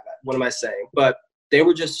 or 5, what am I saying? But they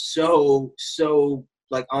were just so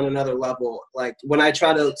like on another level. Like when I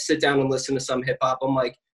try to sit down and listen to some hip hop, I'm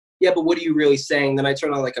like, yeah, but what are you really saying? Then I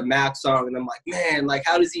turn on like a Mac song and I'm like, man, like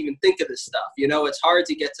how does he even think of this stuff? You know, it's hard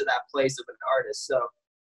to get to that place of an artist. So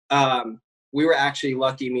we were actually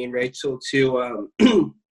lucky, me and Rachel, to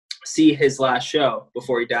see his last show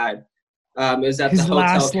before he died. It was at the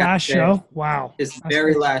Hotel Cafe. Last show? Wow. His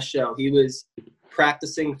very last show. He was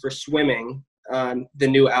practicing for Swimming, the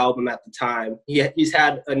new album at the time. He's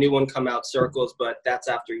had a new one come out, Circles, but that's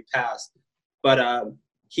after he passed. But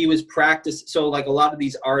he was practicing. So like a lot of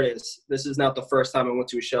these artists, this is not the first time I went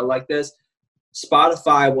to a show like this.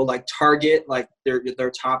 Spotify will like target like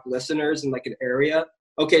their top listeners in like an area.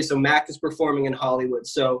 Okay, so Mac is performing in Hollywood.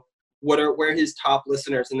 So where his top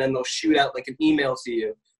listeners? And then they'll shoot out like an email to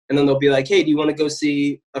you. And then they'll be like, hey, do you want to go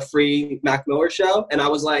see a free Mac Miller show? And I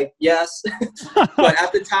was like, yes. But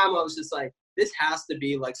at the time I was just like, this has to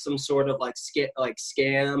be like some sort of like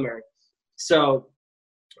scam or so.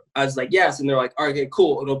 I was like, yes. And they're like, okay,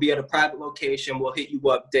 cool. It'll be at a private location. We'll hit you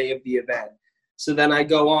up day of the event. So then I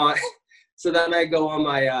go on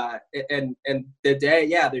my, and the day,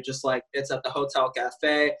 yeah, they're just like, it's at the Hotel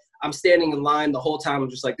Cafe. I'm standing in line the whole time. I'm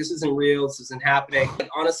just like, this isn't real. This isn't happening. Like,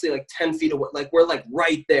 honestly, like 10 feet away, like we're like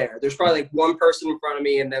right there. There's probably like one person in front of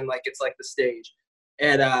me. And then like, it's like the stage.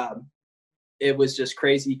 And it was just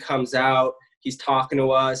crazy. He comes out, he's talking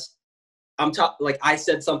to us. Like I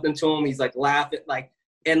said something to him. He's like laughing, like,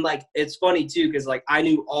 and like, it's funny too. Cause like I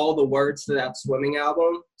knew all the words to that Swimming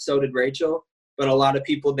album. So did Rachel, but a lot of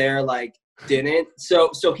people there like didn't.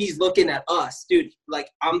 So he's looking at us, dude.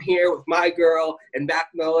 Like I'm here with my girl and Mac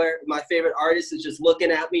Miller, my favorite artist, is just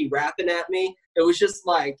looking at me, rapping at me. It was just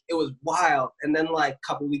like, it was wild. And then like a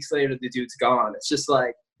couple weeks later, the dude's gone. It's just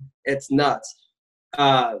like, it's nuts.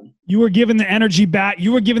 You were giving the energy back.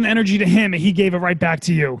 You were giving the energy to him and he gave it right back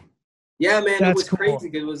to you. Yeah, man, That's it was cool.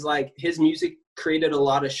 crazy. It was like his music created a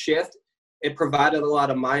lot of shift. It provided a lot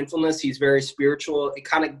of mindfulness. He's very spiritual. It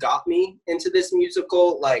kind of got me into this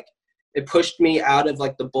musical, like, it pushed me out of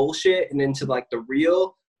like the bullshit and into like the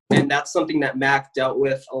real. And that's something that Mac dealt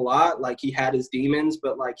with a lot. Like he had his demons,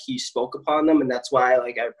 but like he spoke upon them. And that's why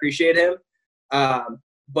like I appreciate him.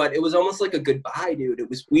 But it was almost like a goodbye, dude. It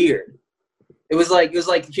was weird. It was like,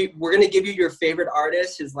 we're going to give you your favorite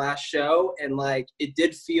artist, his last show. And like, it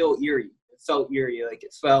did feel eerie. It felt eerie. Like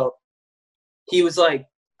he was like,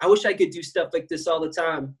 I wish I could do stuff like this all the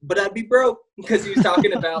time, but I'd be broke, because he was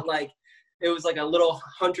talking about like, it was like a little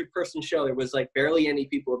 100-person show. There was like barely any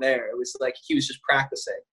people there. It was like he was just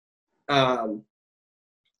practicing.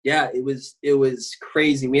 Yeah, it was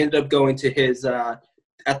crazy. We ended up going to his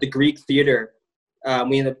at the Greek Theater.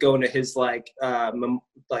 We ended up going to his like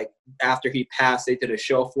after he passed, they did a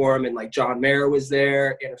show for him, and like John Mayer was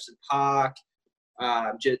there, Anderson .Paak,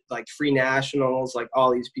 just like Free Nationals, like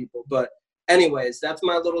all these people. But anyways, that's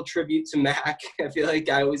my little tribute to Mac. I feel like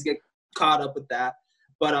I always get caught up with that.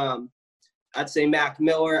 But I'd say Mac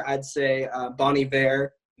Miller. I'd say Bon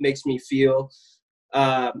Iver, Makes Me Feel.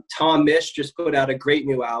 Tom Misch just put out a great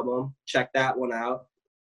new album. Check that one out.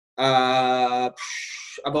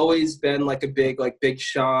 I've always been like a Big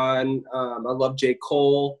Sean. I love J.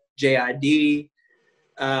 Cole, JID.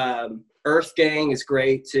 Earth Gang is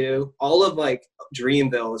great too. All of like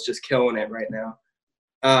Dreamville is just killing it right now.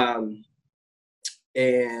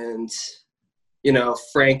 And you know,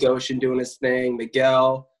 Frank Ocean doing his thing,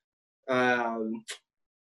 Miguel.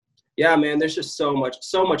 Yeah, man, there's just so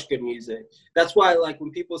much good music. That's why, like, when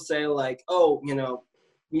people say, like, oh, you know,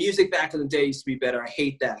 music back in the day used to be better, I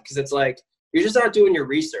hate that. Because it's like, you're just not doing your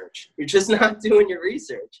research. You're just not doing your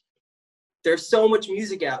research. There's so much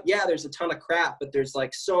music out. Yeah, there's a ton of crap, but there's,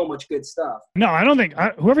 like, so much good stuff. No, I don't think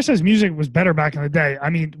whoever says music was better back in the day, I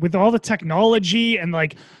mean, with all the technology and,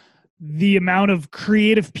 like, the amount of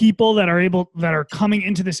creative people that are coming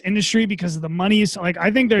into this industry because of the money, like, I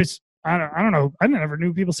think there's, I don't know. I never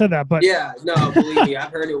knew people said that, but yeah, no, believe me,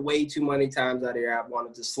 I've heard it way too many times out here. I've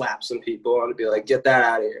wanted to slap some people. I want to be like, get that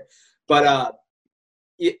out of here. But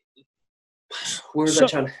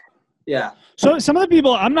yeah. So some of the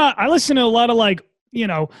people I listen to a lot of like, you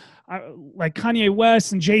know, like Kanye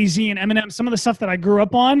West and Jay-Z and Eminem, some of the stuff that I grew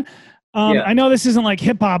up on. I know this isn't like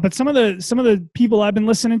hip hop, but some of the people I've been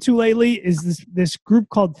listening to lately is this group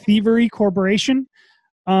called Thievery Corporation.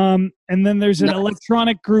 And then there's an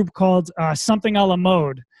electronic group called Something a la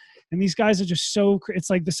Mode, and these guys are just it's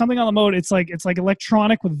like the Something a la Mode. It's like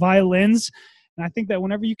electronic with violins, and I think that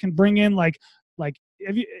whenever you can bring in like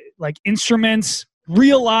instruments,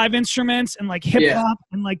 real live instruments, and like hip hop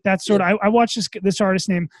and like that sort of. I watched this artist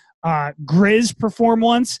named Grizz perform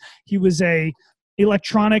once. He was a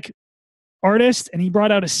electronic artist, and he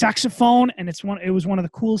brought out a saxophone, and it was one of the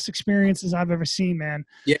coolest experiences I've ever seen, man.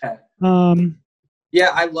 Yeah.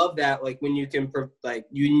 Yeah, I love that. Like when you can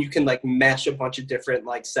you can like mesh a bunch of different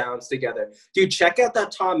like sounds together. Dude, check out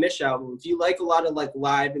that Tom Misch album. If you like a lot of like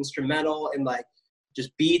live instrumental and like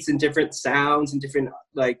just beats and different sounds and different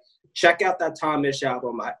like, check out that Tom Misch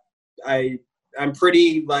album. I'm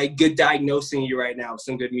pretty like good diagnosing you right now with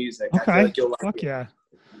some good music. Okay. I feel like you'll like Fuck it. yeah.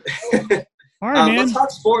 All right, man. Let's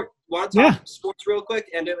talk sport. Want to talk sports real quick?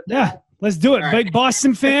 End it with that? Yeah, let's do it. Big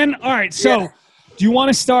Boston fan. All right, so. Do you want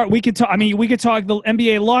to start? We could talk the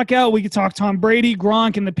NBA lockout. We could talk Tom Brady,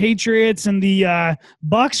 Gronk, and the Patriots and the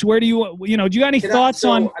Bucks. Where do you do you got any thoughts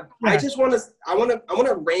on? I just want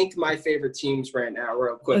to rank my favorite teams right now,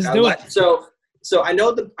 real quick. Let's do it. So I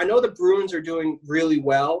know the Bruins are doing really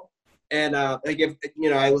well, and like if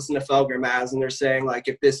I listen to Felger Maz and they're saying like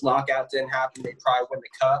if this lockout didn't happen, they'd probably win the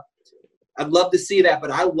cup. I'd love to see that,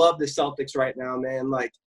 but I love the Celtics right now, man.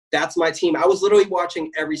 Like. That's my team. I was literally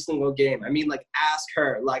watching every single game. I mean, like, ask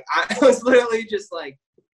her. Like, I was literally just like,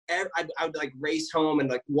 I would like race home and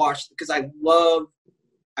like watch because I love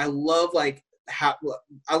like how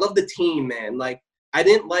I love the team, man. Like, I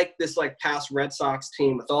didn't like this like past Red Sox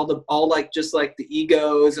team with all like just like the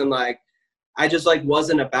egos and like I just like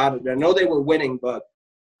wasn't about it. I know they were winning, but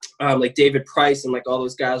like David Price and like all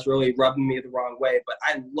those guys really rubbing me the wrong way. But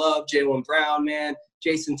I love Jaylen Brown, man.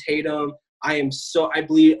 Jason Tatum. I'm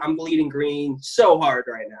bleeding green so hard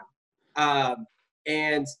right now.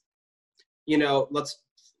 And, let's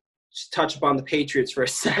just touch upon the Patriots for a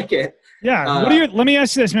second. Yeah. Let me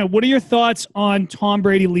ask you this, man. What are your thoughts on Tom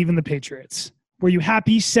Brady leaving the Patriots? Were you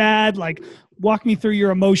happy, sad? Like, walk me through your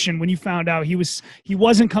emotion when you found out he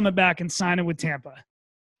wasn't coming back and signing with Tampa.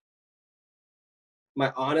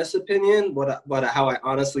 My honest opinion, how I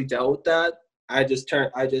honestly dealt with that, I just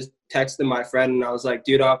texted my friend and I was like,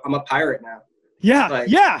 dude, I'm a Pirate now. Yeah. Like,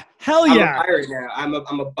 yeah. Hell yeah. I'm a Pirate now.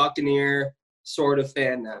 I'm a Buccaneer sort of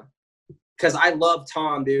fan now. Cause I love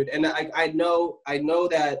Tom, dude. And I know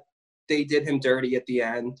that they did him dirty at the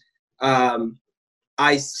end.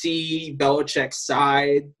 I see Belichick's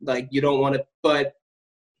side. Like you don't want to, but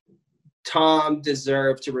Tom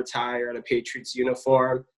deserved to retire in a Patriots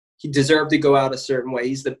uniform. He deserved to go out a certain way.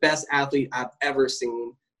 He's the best athlete I've ever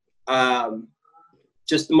seen.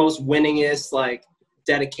 Just the most winningest, like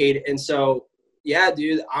dedicated. And so, yeah,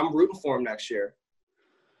 dude, I'm rooting for him next year.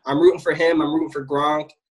 I'm rooting for him. I'm rooting for Gronk.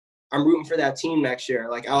 I'm rooting for that team next year.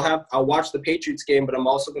 Like I'll watch the Patriots game, but I'm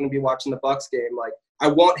also going to be watching the Bucks game. Like I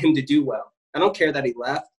want him to do well. I don't care that he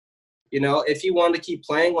left. You know, if he wanted to keep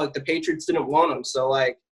playing, like the Patriots didn't want him. So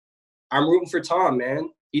like I'm rooting for Tom, man.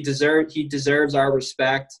 He deserves our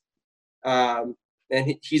respect. And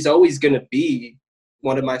he's always going to be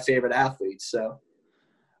one of my favorite athletes. So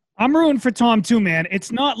I'm rooting for Tom too, man.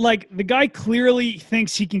 It's not like the guy clearly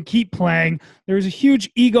thinks he can keep playing. There's a huge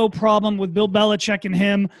ego problem with Bill Belichick and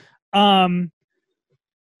him.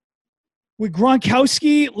 With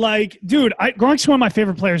Gronkowski, like, dude, Gronk's one of my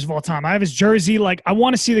favorite players of all time. I have his jersey. Like, I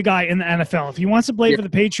want to see the guy in the NFL. If he wants to play for the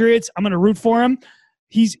Patriots, I'm going to root for him.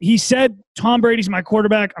 He said Tom Brady's my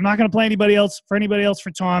quarterback. I'm not going to play anybody else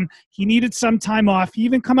for Tom. He needed some time off. He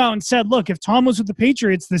even come out and said, look, if Tom was with the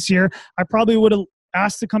Patriots this year, I probably would have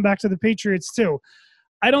asked to come back to the Patriots too.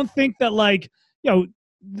 I don't think that, like, you know,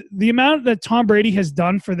 the amount that Tom Brady has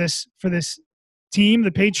done for this team,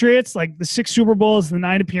 the Patriots, like the 6 Super Bowls, the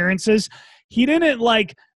 9 appearances, he didn't,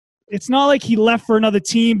 like, it's not like he left for another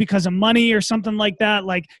team because of money or something like that.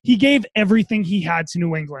 Like, he gave everything he had to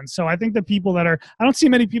New England. So I think the people I don't see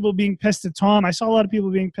many people being pissed at Tom. I saw a lot of people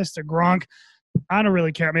being pissed at Gronk. I don't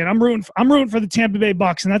really care, man. I'm rooting for the Tampa Bay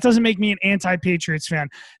Bucks, and that doesn't make me an anti-Patriots fan.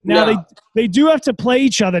 Now they do have to play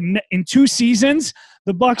each other in 2 seasons.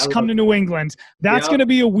 The Bucks come to New England. That's going to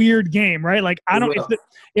be a weird game, right? Like, I don't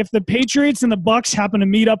if the Patriots and the Bucks happen to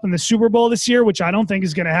meet up in the Super Bowl this year, which I don't think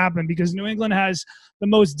is going to happen because New England has the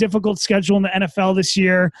most difficult schedule in the NFL this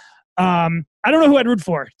year. I don't know who I'd root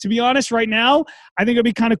for. To be honest, right now, I think it'd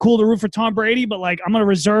be kind of cool to root for Tom Brady, but like I'm going to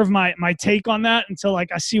reserve my take on that until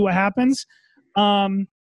like I see what happens. When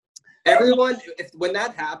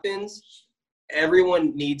that happens,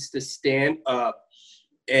 everyone needs to stand up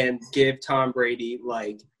and give Tom Brady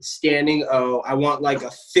like standing I want like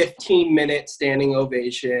a 15-minute standing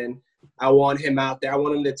ovation. I want him out there. I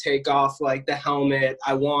want him to take off like the helmet.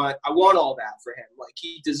 I want all that for him. Like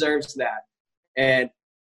he deserves that. And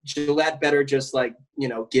Gillette better just like, you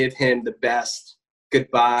know, give him the best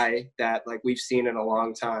goodbye that like we've seen in a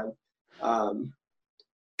long time.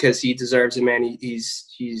 Because he deserves it, man. He's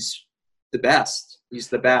the best. He's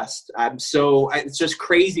the best. It's just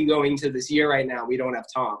crazy going to this year right now. We don't have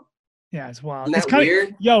Tom. Yeah, it's wild. Isn't that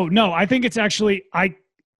weird? No, I think it's actually, I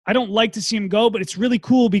don't like to see him go, but it's really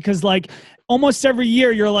cool because like almost every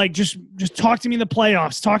year you're like, just talk to me in the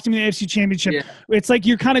playoffs, talk to me in the AFC Championship. Yeah. It's like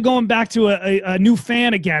you're kind of going back to a new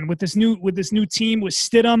fan again with this new team with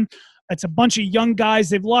Stidham. It's a bunch of young guys.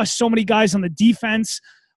 They've lost so many guys on the defense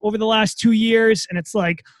over the last 2 years, and it's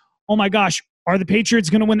like, oh my gosh, are the Patriots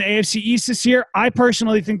going to win the AFC East this year? I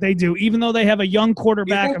personally think they do, even though they have a young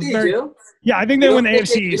quarterback. You think they do? Yeah, I think they win the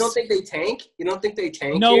AFC East. You don't think they tank? You don't think they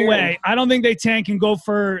tank? No way. I don't think they tank and go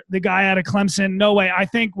for the guy out of Clemson. No way. I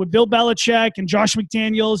think with Bill Belichick and Josh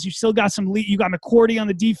McDaniels, you still got some lead. You got McCourty on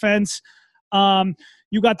the defense.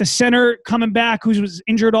 You got the center coming back who was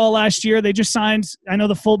injured all last year. They just signed, I know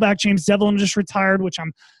the fullback, James Devlin, just retired, which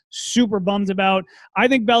I'm super bummed about. I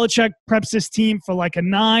think Belichick preps this team for like a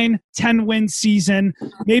 9-10 win season,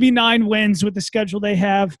 maybe 9 wins with the schedule they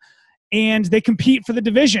have, and they compete for the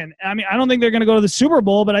division. I mean, I don't think they're going to go to the Super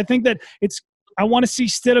Bowl, but I think that I want to see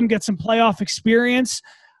Stidham get some playoff experience.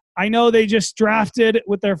 I know they just drafted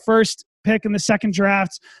with their first pick in the second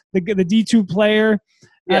draft, the D2 player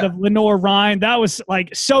out of Lenore Ryan. That was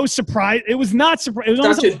like so surprised. It was not surprised. It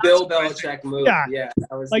was such a Bill Belichick move. Yeah,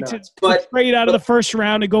 that was like nuts. To trade out of the first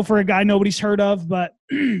round and go for a guy nobody's heard of. But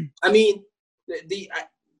I mean,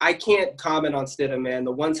 I can't comment on Stidham, man.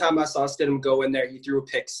 The one time I saw Stidham go in there, he threw a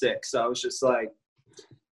pick 6. So I was just like,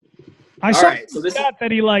 I saw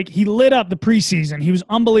that he lit up the preseason. He was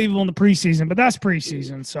unbelievable in the preseason, but that's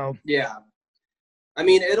preseason. So yeah, I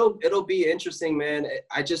mean, it'll be interesting, man.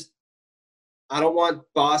 I don't want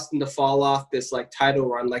Boston to fall off this like title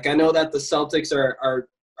run. Like I know that the Celtics are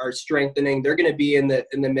strengthening. They're going to be in the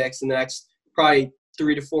mix in the next probably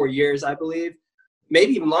 3 to 4 years, I believe,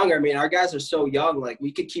 maybe even longer. I mean, our guys are so young. Like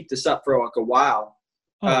we could keep this up for like a while.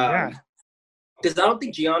 Yeah. Because I don't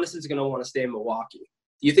think Giannis is going to want to stay in Milwaukee.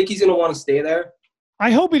 Do you think he's going to want to stay there? I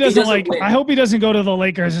hope he doesn't I hope he doesn't go to the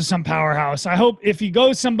Lakers or some powerhouse. I hope if he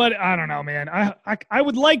goes somebody, I don't know, man. I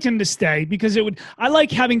would like him to stay because I like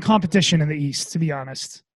having competition in the East, to be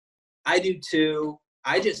honest. I do too.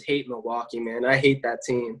 I just hate Milwaukee, man. I hate that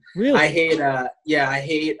team. Really? I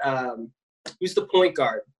hate who's the point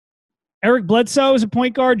guard? Eric Bledsoe is a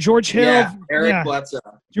point guard. George Hill. Yeah, Eric Bledsoe.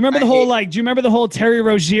 Do you remember the whole Terry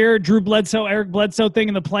Rozier, Drew Bledsoe, Eric Bledsoe thing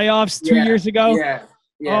in the playoffs 2 years ago? Yeah.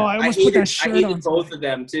 Yeah. Oh, I almost put that shirt on. I hated both of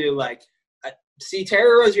them too. Like,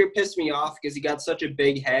 Terry Rozier pissed me off because he got such a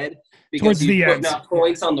big head because he was putting up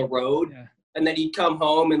points on the road. Yeah. and then he'd come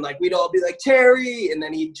home and like we'd all be like Terry, and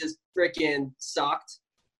then he'd just freaking sucked.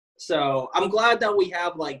 So I'm glad that we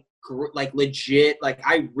have like legit, like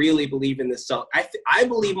I really believe in the Celtics. I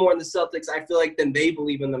believe more in the Celtics, I feel like, than they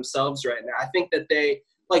believe in themselves right now. I think that they,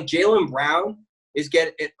 like Jaylen Brown is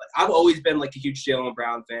I've always been like a huge Jaylen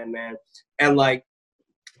Brown fan, man. And like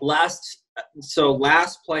last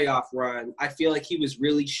playoff run, I feel like he was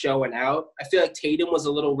really showing out. I feel like Tatum was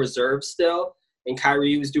a little reserved still, and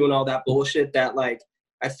Kyrie was doing all that bullshit that like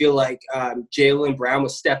I feel like Jaylen Brown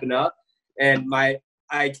was stepping up. And I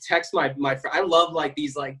text my friend. I love like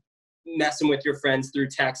these like messing with your friends through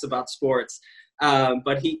text about sports.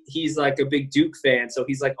 But he's like a big Duke fan, so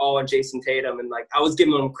he's like all on Jason Tatum, and like I was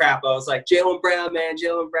giving him crap. I was like, Jaylen Brown, man,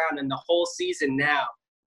 Jaylen Brown, and the whole season now,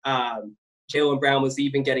 Jaylen Brown was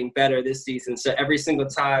even getting better this season. So every single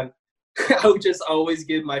time, I would just always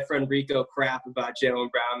give my friend Rico crap about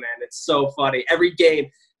Jaylen Brown, man. It's so funny. Every game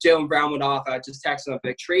Jaylen Brown went off, I'd just text him,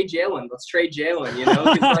 like, trade Jaylen. Let's trade Jaylen, you know?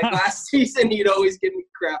 'Cause like last season, he'd always give me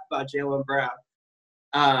crap about Jaylen Brown.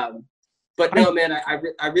 But no, man,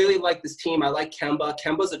 I really like this team. I like Kemba.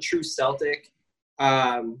 Kemba's a true Celtic.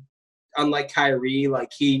 Unlike Kyrie,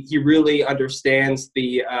 like he really understands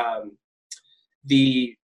the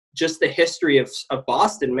history of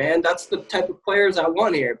Boston, man. That's the type of players I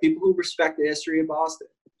want here. People who respect the history of Boston.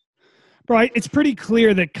 Right. It's pretty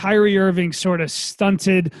clear that Kyrie Irving sort of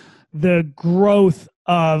stunted the growth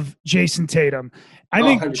of Jason Tatum. I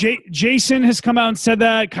think Jason has come out and said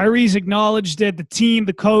that. Kyrie's acknowledged it, the team,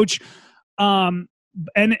 the coach. And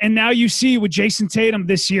now you see with Jason Tatum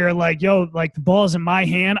this year, like, yo, like the ball's in my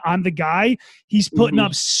hand. I'm the guy. He's putting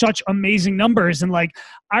up such amazing numbers. And like,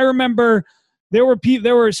 I remember there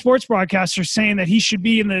were sports broadcasters saying that he should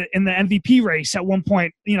be in the MVP race at one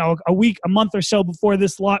point, you know, a month or so before the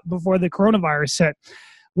coronavirus hit.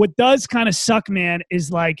 What does kind of suck, man, is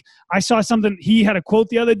like I saw something. He had a quote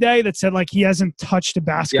the other day that said like he hasn't touched a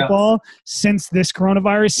basketball since this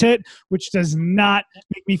coronavirus hit, which does not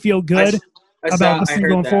make me feel good about this thing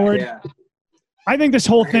going forward. Yeah. I think this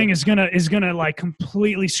whole thing is gonna like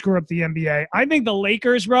completely screw up the NBA. I think the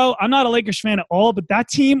Lakers, bro. I'm not a Lakers fan at all, but that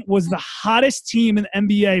team was the hottest team in the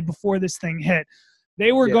NBA before this thing hit.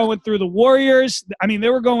 They were going through the Warriors. I mean, they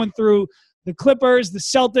were going through the Clippers, the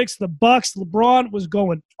Celtics, the Bucks. LeBron was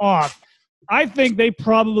going off. I think they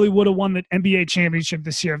probably would have won the NBA championship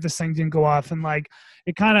this year if this thing didn't go off. And like,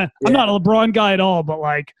 it kind of, I'm not a LeBron guy at all, but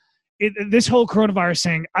like this whole coronavirus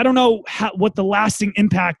thing, I don't know what the lasting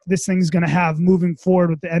impact this thing is going to have moving forward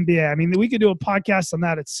with the NBA. I mean, we could do a podcast on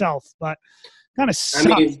that itself, but kind of sucks,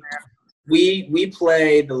 man. We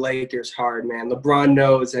play the Lakers hard, man. LeBron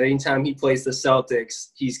knows that anytime he plays the Celtics,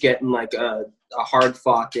 he's getting like a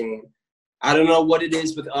hard-fought game. I don't know what it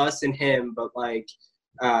is with us and him, but like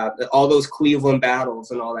all those Cleveland battles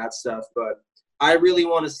and all that stuff. But I really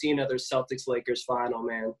want to see another Celtics-Lakers final,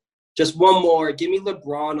 man. Just one more. Give me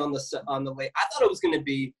LeBron on the Lakers. I thought it was going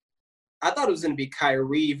to be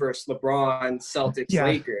Kyrie versus LeBron, Celtics,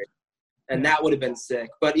 Lakers, and that would have been sick.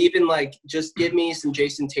 But even like, just give me some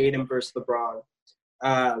Jason Tatum versus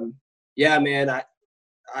LeBron. Yeah, man.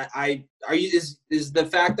 Is the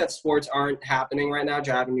fact that sports aren't happening right now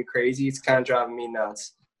driving you crazy? It's kind of driving me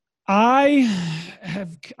nuts. I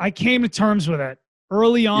came to terms with it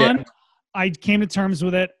early on. Yeah. I came to terms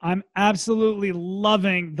with it. I'm absolutely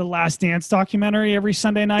loving the Last Dance documentary every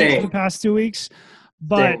Sunday night for the past 2 weeks.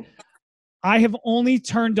 But I have only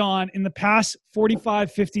turned on in the past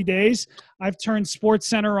 45, 50 days. I've turned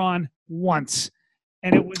SportsCenter on once.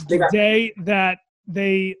 And it was the day that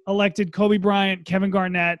they elected Kobe Bryant, Kevin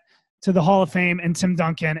Garnett to the Hall of Fame, and Tim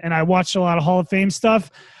Duncan. And I watched a lot of Hall of Fame stuff.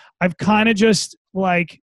 I've kind of just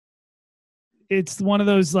like, it's one of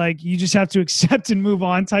those, like, you just have to accept and move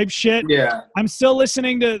on type shit. Yeah. I'm still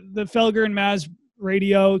listening to the Felger and Maz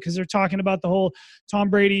radio because they're talking about the whole Tom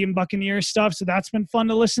Brady and Buccaneers stuff. So that's been fun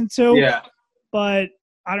to listen to. Yeah. But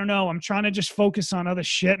I don't know. I'm trying to just focus on other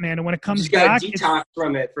shit, man. And when it comes back, detox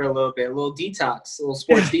from it for a little bit, a little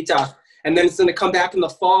sports detox. And then it's going to come back in the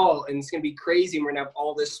fall and it's going to be crazy. And we're going to have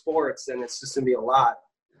all this sports and it's just going to be a lot.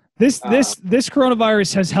 This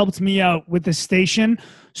coronavirus has helped me out with the station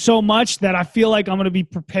so much that I feel like I'm going to be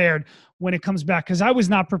prepared when it comes back, because I was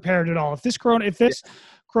not prepared at all. If this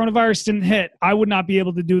coronavirus didn't hit, I would not be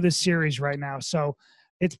able to do this series right now. So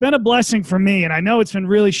it's been a blessing for me, and I know it's been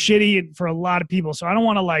really shitty for a lot of people. So I don't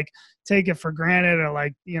want to like take it for granted or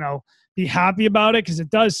like, you know, be happy about it, because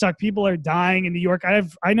it does suck. People are dying in New York.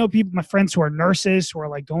 I know people, my friends who are nurses, who are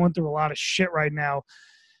like going through a lot of shit right now.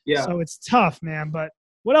 Yeah. So it's tough, man. But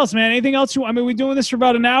what else, man? Anything else? I mean, we're doing this for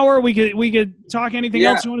about an hour. We could talk anything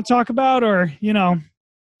else you want to talk about, or, you know,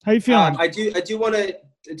 how you feeling? I do want to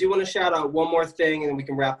do want to shout out one more thing, and then we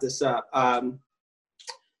can wrap this up.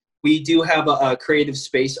 We do have a creative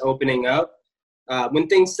space opening up when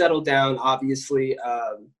things settle down, obviously.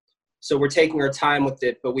 So we're taking our time with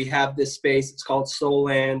it, but we have this space. It's called Soul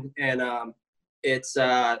Land, and it's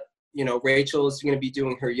Rachel is going to be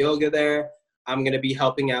doing her yoga there. I'm going to be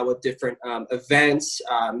helping out with different events,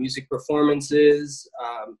 music performances,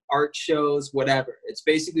 art shows, whatever. It's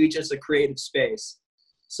basically just a creative space.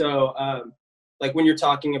 So like when you're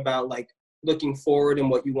talking about like looking forward and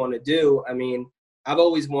what you want to do, I mean, I've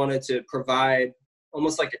always wanted to provide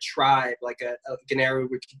almost like a tribe, like an area where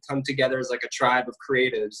we can come together as like a tribe of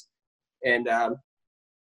creatives. And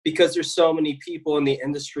because there's so many people in the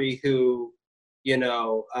industry who,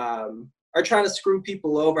 are trying to screw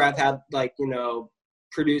people over. I've had like,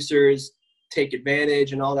 producers take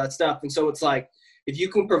advantage and all that stuff. And so it's like, if you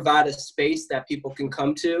can provide a space that people can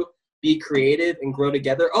come to, be creative and grow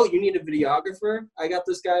together. Oh, you need a videographer? I got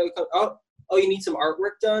this guy who comes, oh, you need some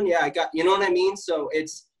artwork done? Yeah, I got, you know what I mean? So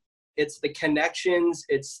it's the connections,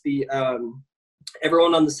 it's the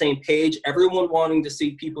everyone on the same page, everyone wanting to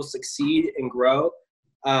see people succeed and grow.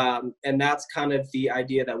 And that's kind of the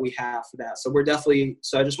idea that we have for that. So we're definitely,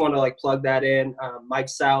 so I just want to like plug that in. Mike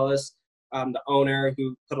Salas, the owner,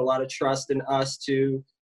 who put a lot of trust in us to,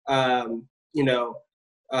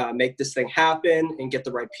 make this thing happen and get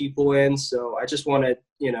the right people in. So I just want to,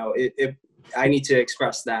 I need to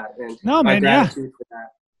express that and my gratitude for that.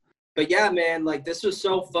 But yeah, man, like this was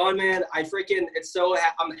so fun, man. I'm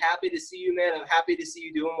happy to see you, man. I'm happy to see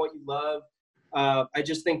you doing what you love. I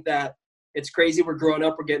just think that it's crazy. We're growing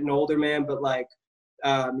up, we're getting older, man. But like,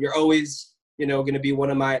 you're always, going to be one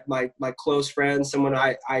of my close friends, someone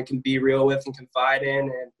I can be real with and confide in,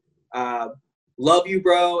 and love you,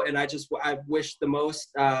 bro. And I wish the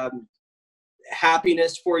most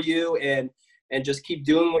happiness for you, and just keep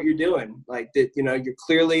doing what you're doing. Like that, you're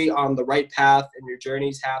clearly on the right path and your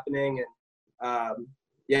journey's happening. And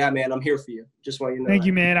yeah, man, I'm here for you. Just want you to know. Thank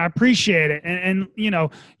you, man. I appreciate it. And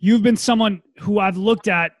you've been someone who I've looked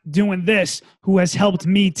at doing this, who has helped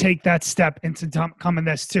me take that step into coming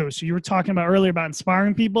this too. So you were talking about earlier about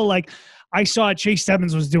inspiring people. Like I saw Chase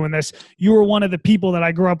Stebbins was doing this. You were one of the people that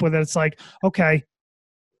I grew up with. It's like, okay,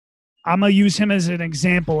 I'm going to use him as an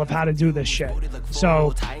example of how to do this shit.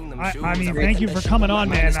 So, I mean, thank you for coming on,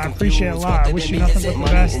 man. I appreciate it a lot. I wish you nothing but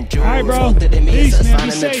the best. All right, bro. Peace, man.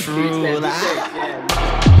 Be safe.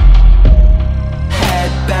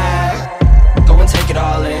 Head back, go and take it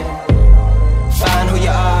all in. Find who you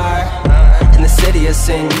are in the city of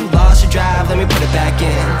sin. Lost your drive, let me put it back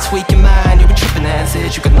in. Tweak your mind, you've been tripping as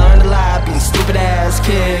it. You can learn a lot being stupid ass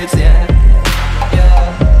kids, yeah.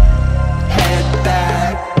 Head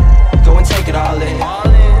back, go and take it all